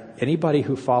at it, anybody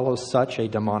who follows such a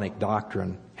demonic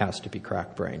doctrine has to be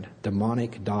crack-brained.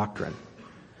 Demonic doctrine.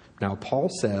 Now, Paul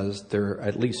says there are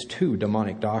at least 2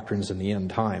 demonic doctrines in the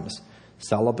end times.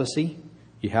 Celibacy.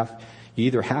 You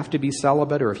either have to be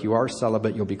celibate, or if you are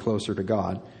celibate, you'll be closer to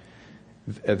God.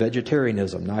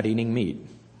 Vegetarianism, not eating meat.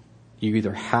 You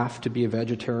either have to be a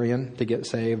vegetarian to get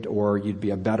saved, or you'd be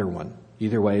a better one.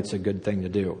 Either way, it's a good thing to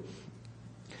do.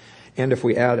 And if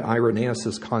we add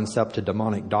Irenaeus' concept to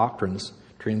demonic doctrines,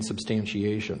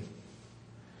 transubstantiation.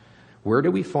 Where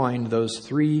do we find those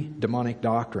 3 demonic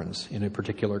doctrines in a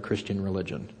particular Christian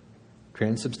religion?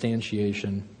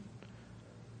 Transubstantiation,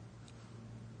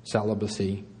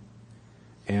 celibacy,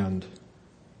 and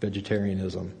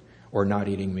vegetarianism, or not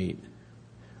eating meat.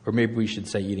 Or maybe we should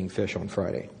say eating fish on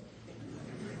Friday,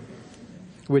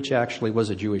 which actually was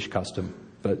a Jewish custom,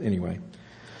 but anyway.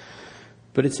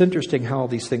 But it's interesting how all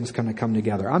these things kind of come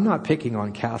together. I'm not picking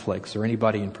on Catholics or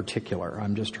anybody in particular.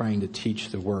 I'm just trying to teach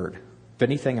the Word. If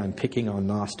anything, I'm picking on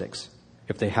Gnostics.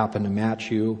 If they happen to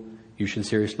match you, you should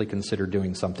seriously consider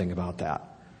doing something about that.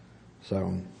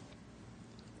 So,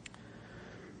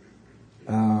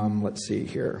 let's see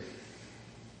here.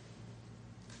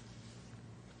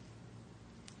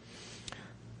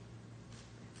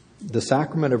 The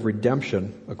sacrament of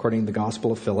redemption, according to the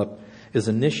Gospel of Philip, is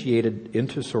initiated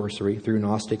into sorcery through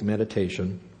Gnostic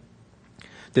meditation.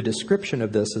 The description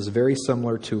of this is very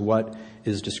similar to what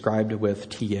is described with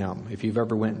TM. If you've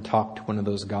ever went and talked to one of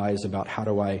those guys about how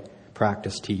do I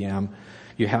practice TM,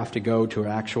 you have to go to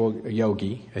an actual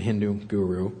yogi, a Hindu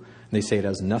guru, and they say it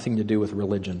has nothing to do with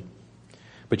religion.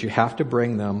 But you have to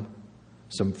bring them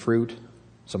some fruit,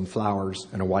 some flowers,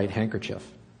 and a white handkerchief.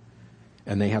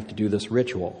 And they have to do this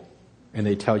ritual. And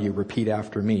they tell you, repeat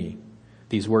after me.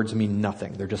 These words mean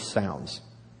nothing. They're just sounds.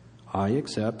 I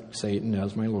accept Satan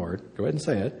as my Lord. Go ahead and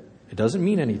say it. It doesn't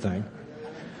mean anything.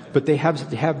 But they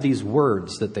have these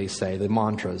words that they say, the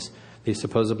mantras. They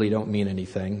supposedly don't mean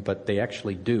anything, but they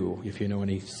actually do, if you know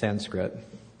any Sanskrit.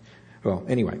 Well,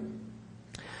 anyway.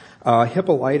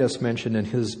 Hippolytus mentioned in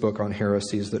his book on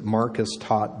heresies that Marcus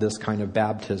taught this kind of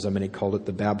baptism, and he called it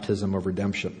the baptism of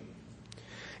redemption.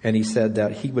 And he said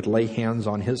that he would lay hands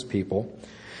on his people.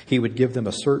 He would give them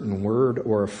a certain word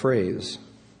or a phrase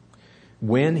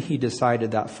when he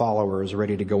decided that follower is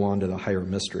ready to go on to the higher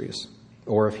mysteries,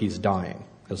 or if he's dying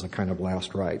as a kind of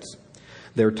last rites.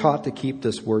 They're taught to keep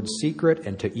this word secret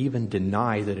and to even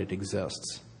deny that it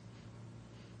exists.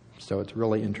 So it's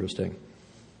really interesting.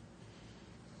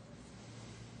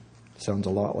 Sounds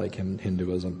a lot like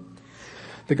Hinduism.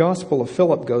 The Gospel of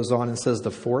Philip goes on and says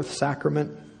the fourth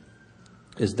sacrament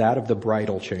is that of the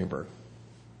bridal chamber.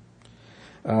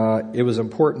 It was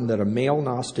important that a male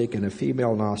Gnostic and a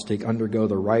female Gnostic undergo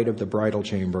the rite of the bridal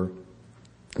chamber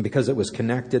because it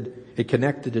connected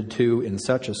the two in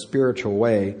such a spiritual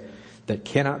way that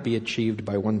cannot be achieved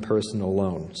by one person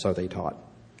alone, so they taught.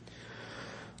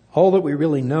 All that we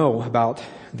really know about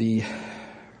the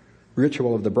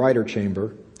ritual of the bridal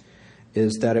chamber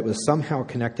is that it was somehow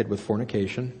connected with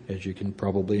fornication, as you can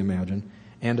probably imagine,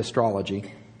 and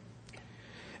astrology.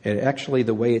 Actually,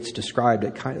 the way it's described,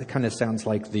 it kind of sounds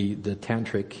like the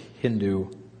tantric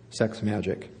Hindu sex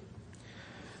magic.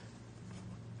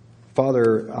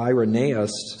 Father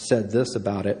Irenaeus said this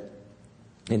about it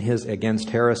in his Against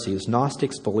Heresies.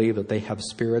 Gnostics believe that they have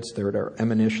spirits that are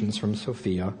emanations from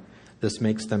Sophia. This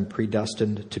makes them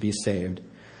predestined to be saved.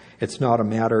 It's not a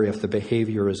matter if the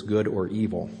behavior is good or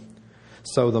evil.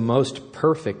 So the most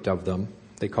perfect of them,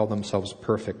 they call themselves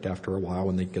perfect after a while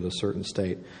when they get a certain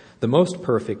state. The most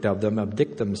perfect of them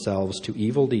abdict themselves to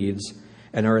evil deeds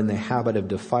and are in the habit of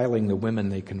defiling the women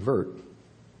they convert.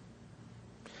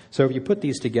 So if you put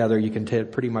these together, you can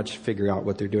pretty much figure out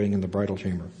what they're doing in the bridal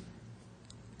chamber.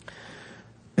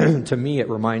 To me, it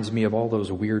reminds me of all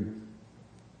those weird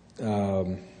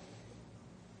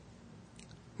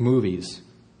movies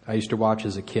I used to watch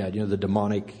as a kid, the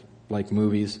demonic-like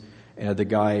movies. And the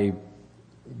guy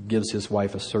gives his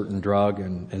wife a certain drug,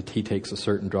 and he takes a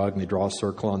certain drug, and they draw a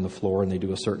circle on the floor, and they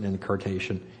do a certain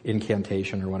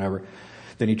incantation or whatever.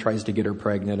 Then he tries to get her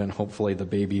pregnant, and hopefully the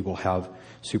baby will have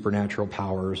supernatural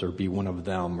powers or be one of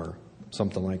them or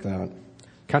something like that.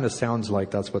 Kind of sounds like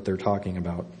that's what they're talking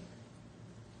about.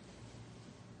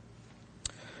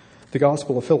 The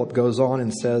Gospel of Philip goes on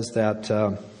and says that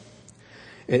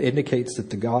it indicates that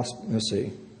the gospel. Let's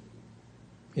see.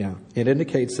 Yeah, it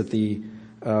indicates that the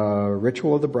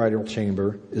ritual of the bridal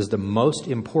chamber is the most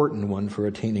important one for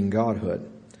attaining godhood.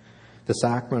 The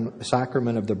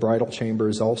sacrament of the bridal chamber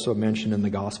is also mentioned in the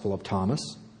Gospel of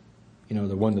Thomas,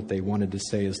 the one that they wanted to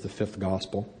say is the fifth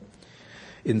gospel,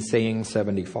 in saying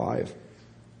 75.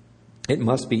 It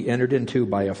must be entered into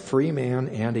by a free man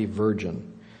and a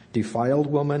virgin. Defiled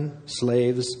women,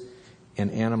 slaves, and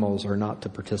animals are not to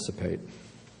participate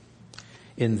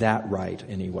in that rite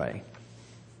anyway.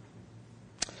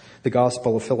 The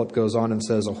Gospel of Philip goes on and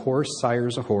says, a horse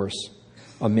sires a horse,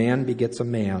 a man begets a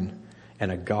man, and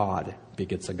a god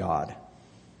begets a god.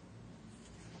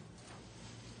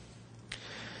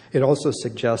 It also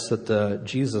suggests that the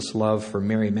Jesus love for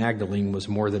Mary Magdalene was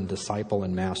more than disciple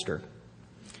and master.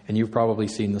 And you've probably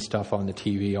seen the stuff on the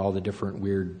TV, all the different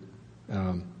weird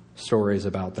stories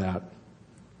about that.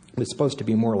 It's supposed to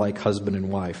be more like husband and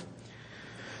wife.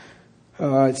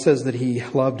 It says that he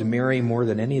loved Mary more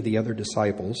than any of the other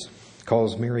disciples,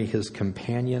 calls Mary his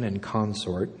companion and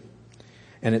consort,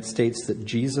 and it states that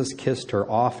Jesus kissed her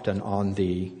often on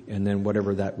thee, and then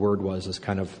whatever that word was is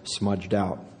kind of smudged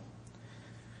out.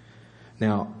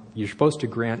 Now, you're supposed to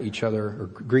greet each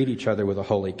other with a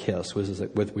holy kiss,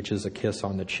 which is a kiss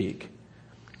on the cheek.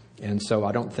 And so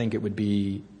I don't think it would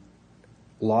be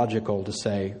logical to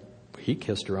say he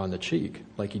kissed her on the cheek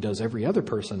like he does every other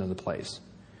person in the place.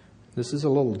 This is a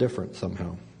little different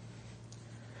somehow.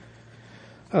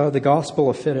 The Gospel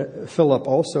of Philip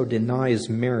also denies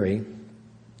Mary,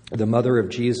 the mother of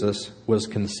Jesus, was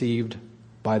conceived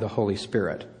by the Holy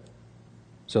Spirit.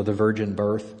 So the virgin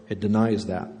birth, it denies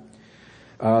that.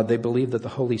 They believe that the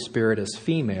Holy Spirit is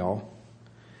female,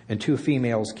 and two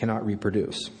females cannot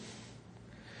reproduce.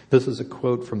 This is a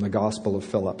quote from the Gospel of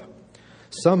Philip.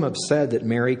 Some have said that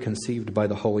Mary conceived by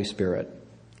the Holy Spirit.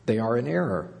 They are in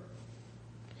error.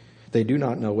 They do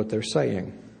not know what they're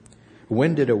saying.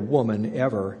 When did a woman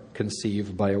ever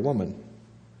conceive by a woman?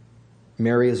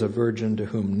 Mary is a virgin to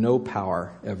whom no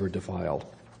power ever defiled.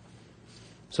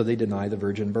 So they deny the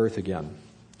virgin birth again,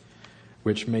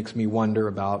 which makes me wonder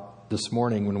about this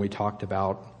morning when we talked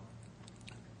about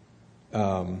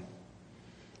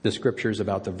the scriptures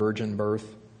about the virgin birth,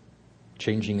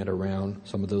 changing it around.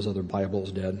 Some of those other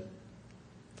Bibles did.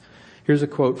 Here's a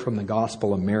quote from the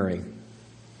Gospel of Mary.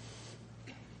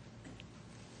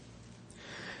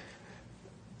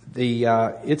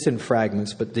 It's in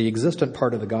fragments, but the existent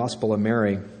part of the Gospel of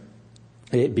Mary,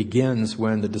 it begins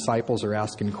when the disciples are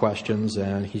asking questions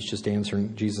and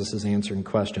Jesus is answering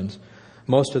questions.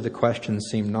 Most of the questions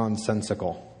seem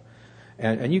nonsensical.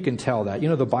 And you can tell that.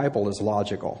 The Bible is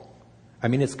logical. I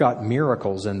mean, it's got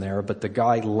miracles in there, but the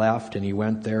guy left and he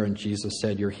went there and Jesus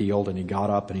said, "You're healed," and he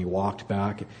got up and he walked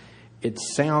back. It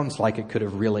sounds like it could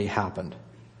have really happened.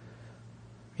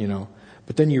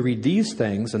 But then you read these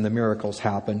things and the miracles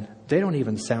happen. They don't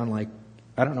even sound like,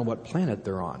 I don't know what planet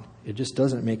they're on. It just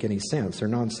doesn't make any sense. They're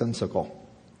nonsensical.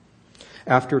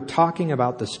 After talking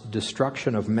about the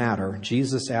destruction of matter,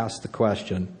 Jesus is asked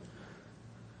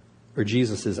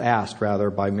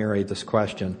by Mary this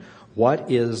question: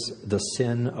 what is the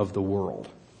sin of the world?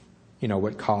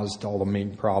 What caused all the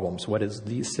main problems? What is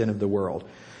the sin of the world?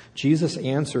 Jesus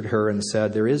answered her and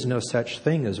said, "There is no such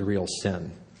thing as real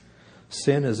sin.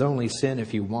 Sin is only sin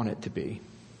if you want it to be."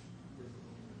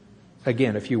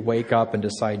 Again, if you wake up and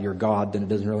decide you're God, then it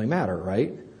doesn't really matter,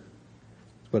 right?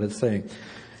 That's what it's saying.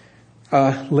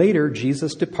 Later,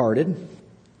 Jesus departed.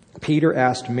 Peter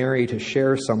asked Mary to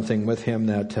share something with him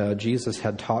that Jesus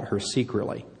had taught her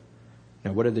secretly.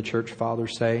 Now, what did the church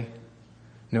fathers say?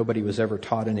 Nobody was ever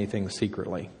taught anything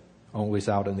secretly, always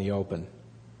out in the open.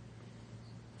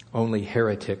 Only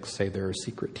heretics say there are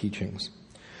secret teachings.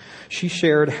 She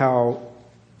shared how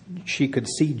she could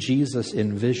see Jesus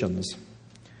in visions,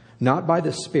 not by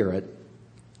the Spirit,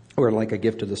 or like a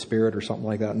gift of the Spirit or something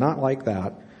like that, not like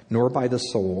that, nor by the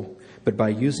soul, but by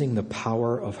using the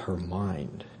power of her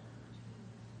mind.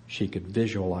 She could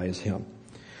visualize him.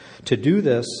 To do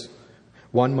this,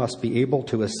 one must be able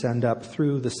to ascend up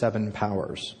through the 7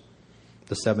 powers.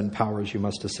 The 7 powers you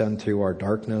must ascend through are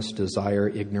darkness, desire,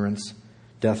 ignorance,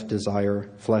 death desire,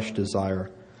 flesh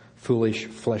desire, foolish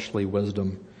fleshly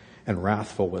wisdom, and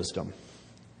wrathful wisdom.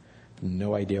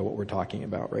 No idea what we're talking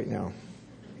about right now.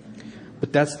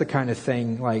 But that's the kind of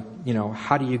thing like,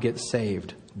 how do you get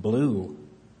saved? Blue.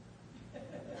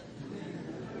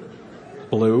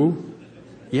 Blue?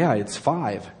 Yeah, it's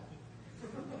 5.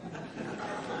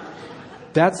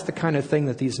 That's the kind of thing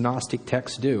that these Gnostic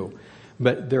texts do.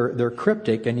 But they're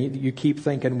cryptic, and you keep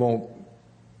thinking, well,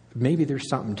 maybe there's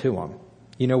something to them.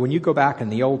 When you go back in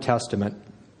the Old Testament,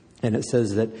 and it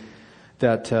says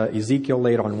that Ezekiel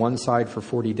laid on one side for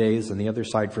 40 days and the other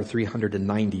side for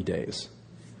 390 days.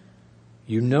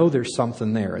 There's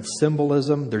something there. It's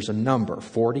symbolism. There's a number,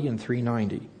 40 and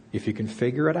 390. If you can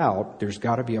figure it out, there's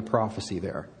got to be a prophecy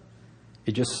there.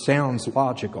 It just sounds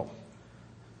logical.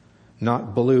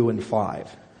 Not blue and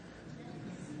 5.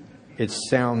 It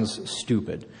sounds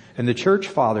stupid. And the church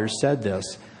fathers said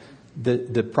this.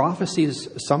 The prophecies,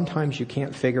 sometimes you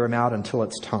can't figure them out until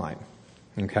it's time.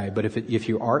 Okay, but if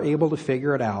you are able to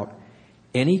figure it out,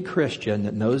 any Christian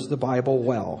that knows the Bible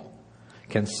well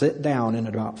can sit down and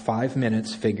in about 5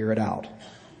 minutes figure it out.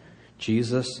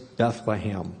 Jesus,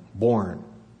 Bethlehem, born.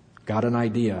 Got an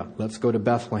idea. Let's go to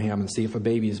Bethlehem and see if a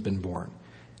baby's been born.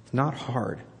 It's not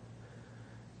hard,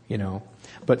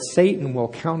 But Satan will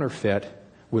counterfeit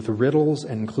with riddles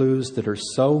and clues that are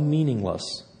so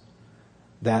meaningless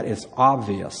that it's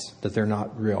obvious that they're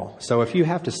not real. So if you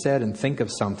have to sit and think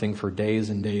of something for days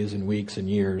and days and weeks and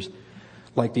years,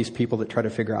 like these people that try to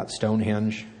figure out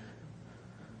Stonehenge,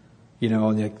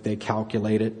 and they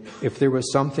calculate it. If there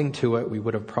was something to it, we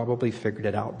would have probably figured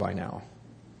it out by now.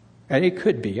 And it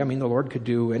could be. I mean, the Lord could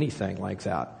do anything like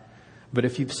that. But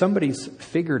if somebody's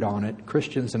figured on it,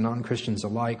 Christians and non-Christians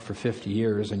alike, for 50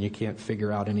 years, and you can't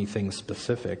figure out anything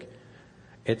specific,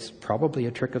 it's probably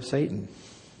a trick of Satan.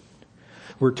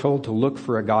 We're told to look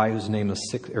for a guy whose name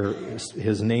is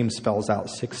his name spells out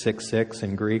 666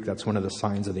 in Greek. That's one of the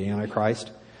signs of the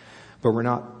Antichrist. But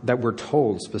we're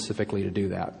told specifically to do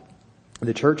that.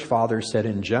 The church fathers said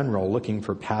in general, looking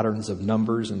for patterns of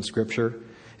numbers in Scripture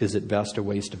is at best a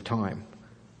waste of time.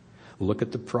 Look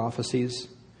at the prophecies,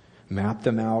 map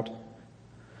them out,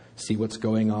 see what's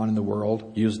going on in the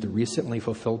world, use the recently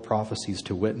fulfilled prophecies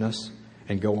to witness,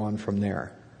 and go on from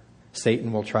there.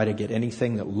 Satan will try to get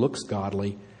anything that looks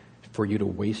godly for you to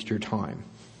waste your time.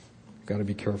 Got to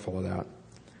be careful of that.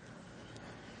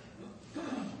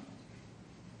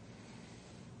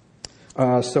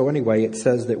 So anyway, it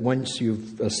says that once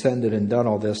you've ascended and done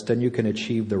all this, then you can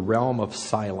achieve the realm of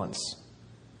silence.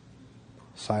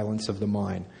 Silence of the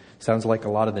mind. Sounds like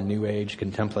a lot of the New Age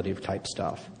contemplative type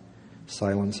stuff.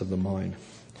 Silence of the mind.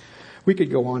 We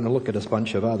could go on and look at a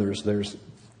bunch of others. There's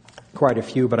quite a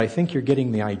few, but I think you're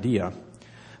getting the idea.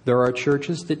 There are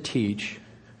churches that teach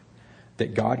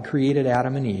that God created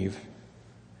Adam and Eve.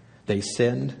 They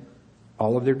sinned.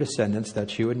 All of their descendants,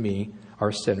 that's you and me,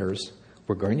 are sinners.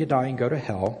 We're going to die and go to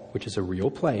hell, which is a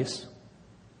real place.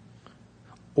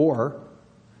 Or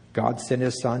God sent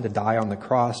his son to die on the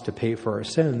cross to pay for our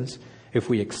sins. If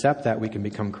we accept that, we can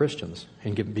become Christians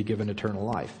and be given eternal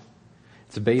life.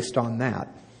 It's based on that,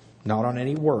 not on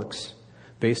any works,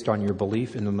 based on your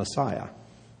belief in the Messiah.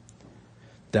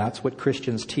 That's what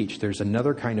Christians teach. There's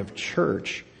another kind of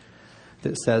church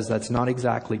that says that's not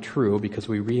exactly true because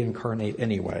we reincarnate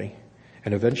anyway,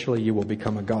 and eventually you will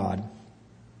become a god.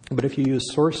 But if you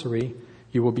use sorcery,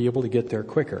 you will be able to get there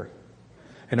quicker.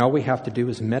 And all we have to do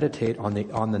is meditate on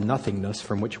the nothingness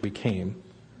from which we came,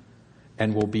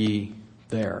 and we'll be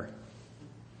there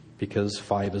because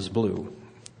 5 is blue,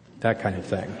 that kind of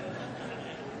thing.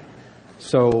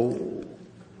 So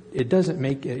it doesn't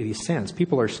make any sense.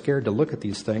 People are scared to look at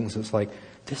these things. It's like,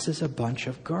 this is a bunch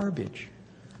of garbage.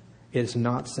 It's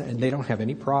not, and they don't have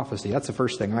any prophecy. That's the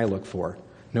first thing I look for.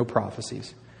 No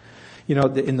prophecies. You know,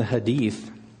 in the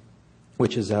Hadith,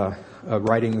 which is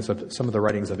writings of some of the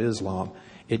writings of Islam,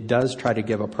 it does try to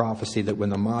give a prophecy that when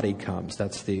the Mahdi comes,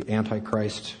 that's the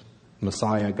Antichrist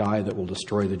Messiah guy that will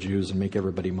destroy the Jews and make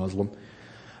everybody Muslim,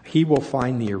 he will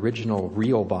find the original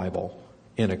real Bible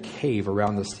in a cave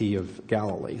around the Sea of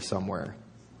Galilee somewhere.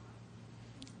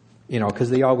 You know, because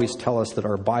they always tell us that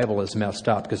our Bible is messed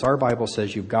up, because our Bible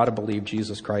says you've got to believe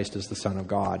Jesus Christ is the Son of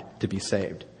God to be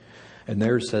saved. And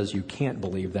theirs says you can't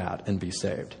believe that and be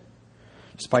saved.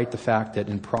 Despite the fact that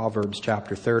in Proverbs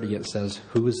chapter 30 it says,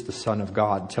 who is the Son of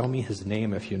God? Tell me his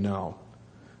name if you know.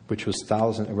 Which was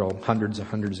hundreds and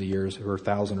hundreds of years, or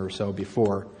 1,000 or so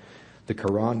before the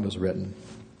Quran was written.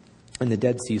 And the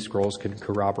Dead Sea Scrolls can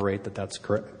corroborate that that's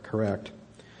correct.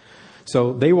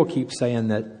 So they will keep saying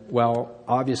that, well,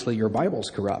 obviously your Bible's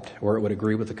corrupt, or it would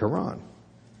agree with the Quran.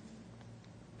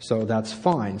 So that's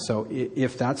fine. So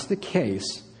if that's the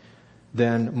case,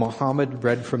 then Muhammad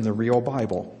read from the real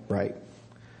Bible, right?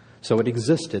 So it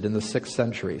existed in the 6th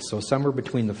century. So somewhere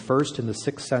between the 1st and the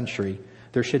 6th century,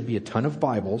 there should be a ton of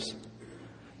Bibles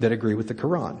that agree with the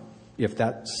Quran, if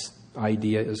that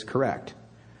idea is correct.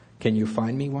 Can you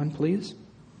find me one, please?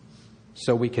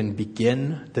 So we can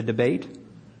begin the debate?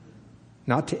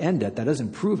 Not to end it. That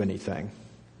doesn't prove anything,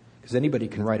 because anybody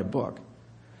can write a book.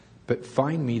 But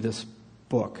find me this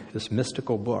book, this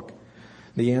mystical book.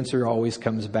 The answer always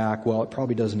comes back, well, it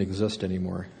probably doesn't exist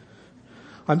anymore.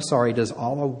 I'm sorry, does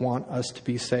Allah want us to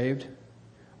be saved?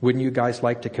 Wouldn't you guys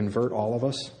like to convert all of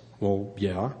us? Well,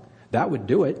 yeah, that would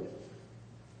do it.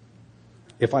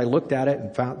 If I looked at it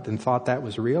and thought that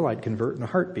was real, I'd convert in a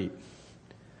heartbeat.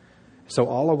 So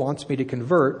Allah wants me to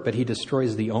convert, but he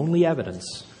destroys the only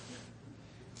evidence.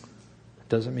 It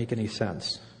doesn't make any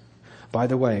sense. By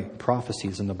the way,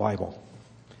 prophecies in the Bible.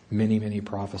 Many, many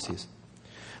prophecies.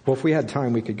 Well, if we had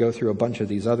time, we could go through a bunch of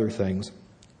these other things.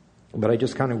 But I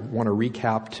just kind of want to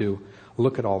recap to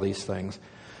look at all these things.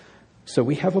 So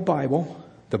we have a Bible.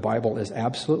 The Bible is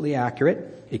absolutely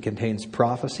accurate. It contains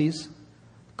prophecies.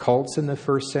 Cults in the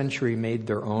 1st century made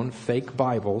their own fake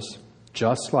Bibles,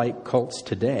 just like cults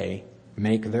today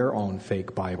make their own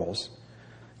fake Bibles.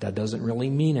 That doesn't really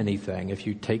mean anything if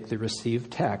you take the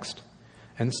received text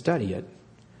and study it,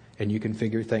 and you can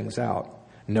figure things out.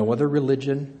 No other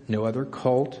religion, no other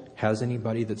cult has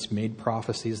anybody that's made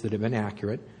prophecies that have been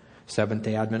accurate.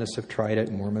 Seventh-day Adventists have tried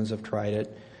it. Mormons have tried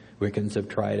it. Wiccans have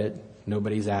tried it.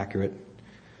 Nobody's accurate.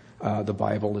 The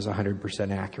Bible is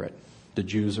 100% accurate. The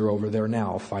Jews are over there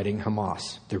now fighting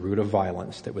Hamas, the root of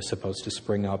violence that was supposed to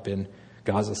spring up in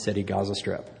Gaza City, Gaza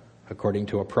Strip, according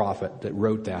to a prophet that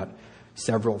wrote that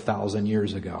several thousand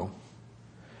years ago.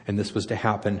 And this was to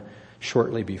happen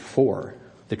shortly before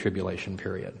the tribulation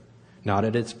period. Not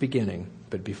at its beginning,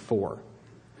 but before.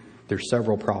 There's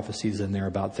several prophecies in there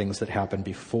about things that happen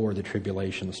before the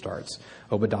tribulation starts.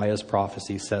 Obadiah's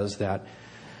prophecy says that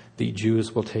the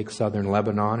Jews will take southern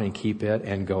Lebanon and keep it,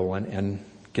 and Golan and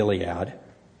Gilead,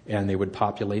 and they would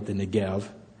populate the Negev.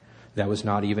 That was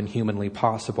not even humanly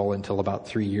possible until about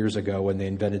 3 years ago when they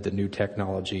invented the new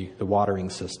technology, the watering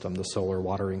system, the solar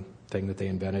watering thing that they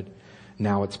invented.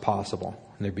 Now it's possible,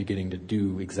 and they're beginning to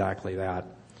do exactly that.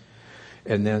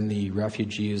 And then the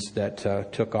refugees that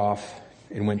took off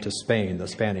and went to Spain, the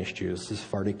Spanish Jews, the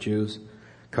Sephardic Jews,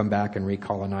 come back and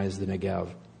recolonize the Negev.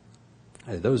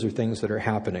 Those are things that are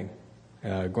happening,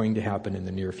 going to happen in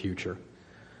the near future.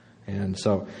 And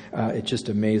so it's just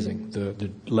amazing.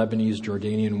 The Lebanese,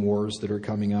 Jordanian wars that are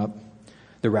coming up.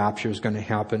 The rapture is going to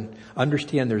happen.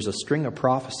 Understand there's a string of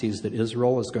prophecies that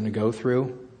Israel is going to go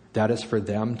through That is for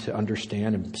them to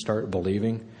understand and start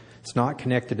believing. It's not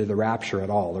connected to the rapture at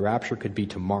all. The rapture could be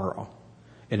tomorrow,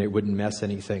 and it wouldn't mess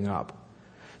anything up.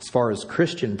 As far as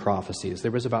Christian prophecies,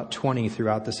 there was about 20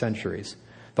 throughout the centuries.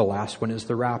 The last one is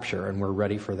the rapture, and we're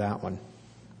ready for that one.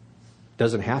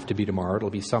 Doesn't have to be tomorrow. It'll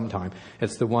be sometime.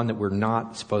 It's the one that we're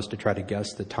not supposed to try to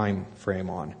guess the time frame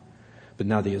on. But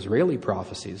now the Israeli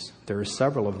prophecies, there are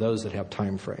several of those that have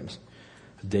time frames.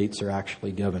 Dates are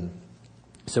actually given.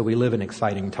 So we live in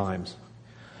exciting times.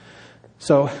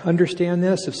 So understand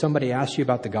this. If somebody asks you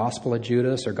about the Gospel of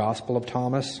Judas or Gospel of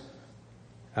Thomas,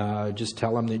 just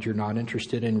tell them that you're not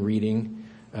interested in reading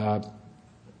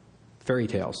fairy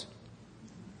tales.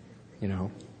 You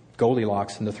know,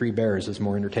 Goldilocks and the Three Bears is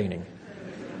more entertaining.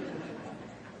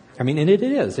 I mean, and it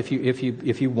is. If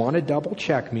you want to double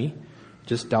check me,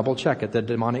 just double check it. The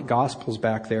Demonic Gospels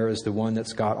back there is the one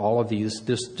that's got all of these,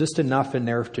 just enough in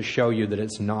there to show you that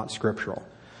it's not scriptural.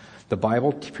 The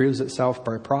Bible proves itself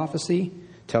by prophecy,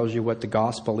 tells you what the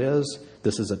gospel is.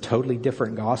 This is a totally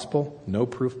different gospel. No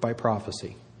proof by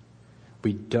prophecy.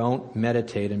 We don't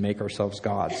meditate and make ourselves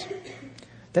gods.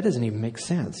 That doesn't even make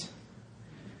sense.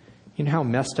 You know how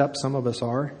messed up some of us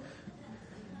are?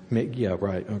 Yeah,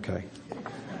 right, okay.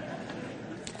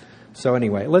 So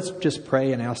anyway, let's just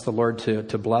pray and ask the Lord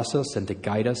to bless us and to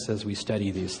guide us as we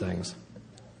study these things.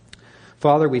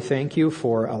 Father, we thank you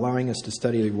for allowing us to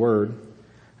study the Word.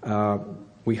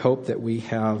 We hope that we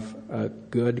have a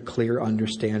good, clear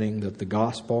understanding that the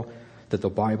gospel, that the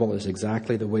Bible is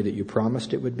exactly the way that you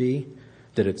promised it would be,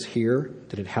 that it's here,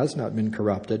 that it has not been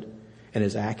corrupted, and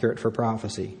is accurate for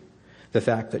prophecy. The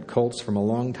fact that cults from a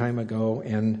long time ago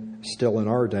and still in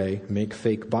our day make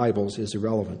fake Bibles is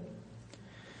irrelevant.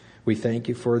 We thank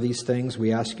you for these things.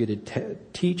 We ask you to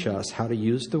teach us how to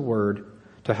use the Word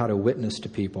to how to witness to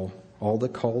people, all the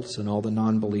cults and all the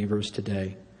non-believers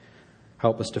today.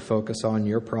 Help us to focus on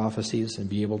your prophecies and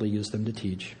be able to use them to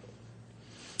teach.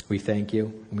 We thank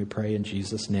you and we pray in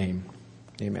Jesus' name.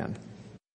 Amen.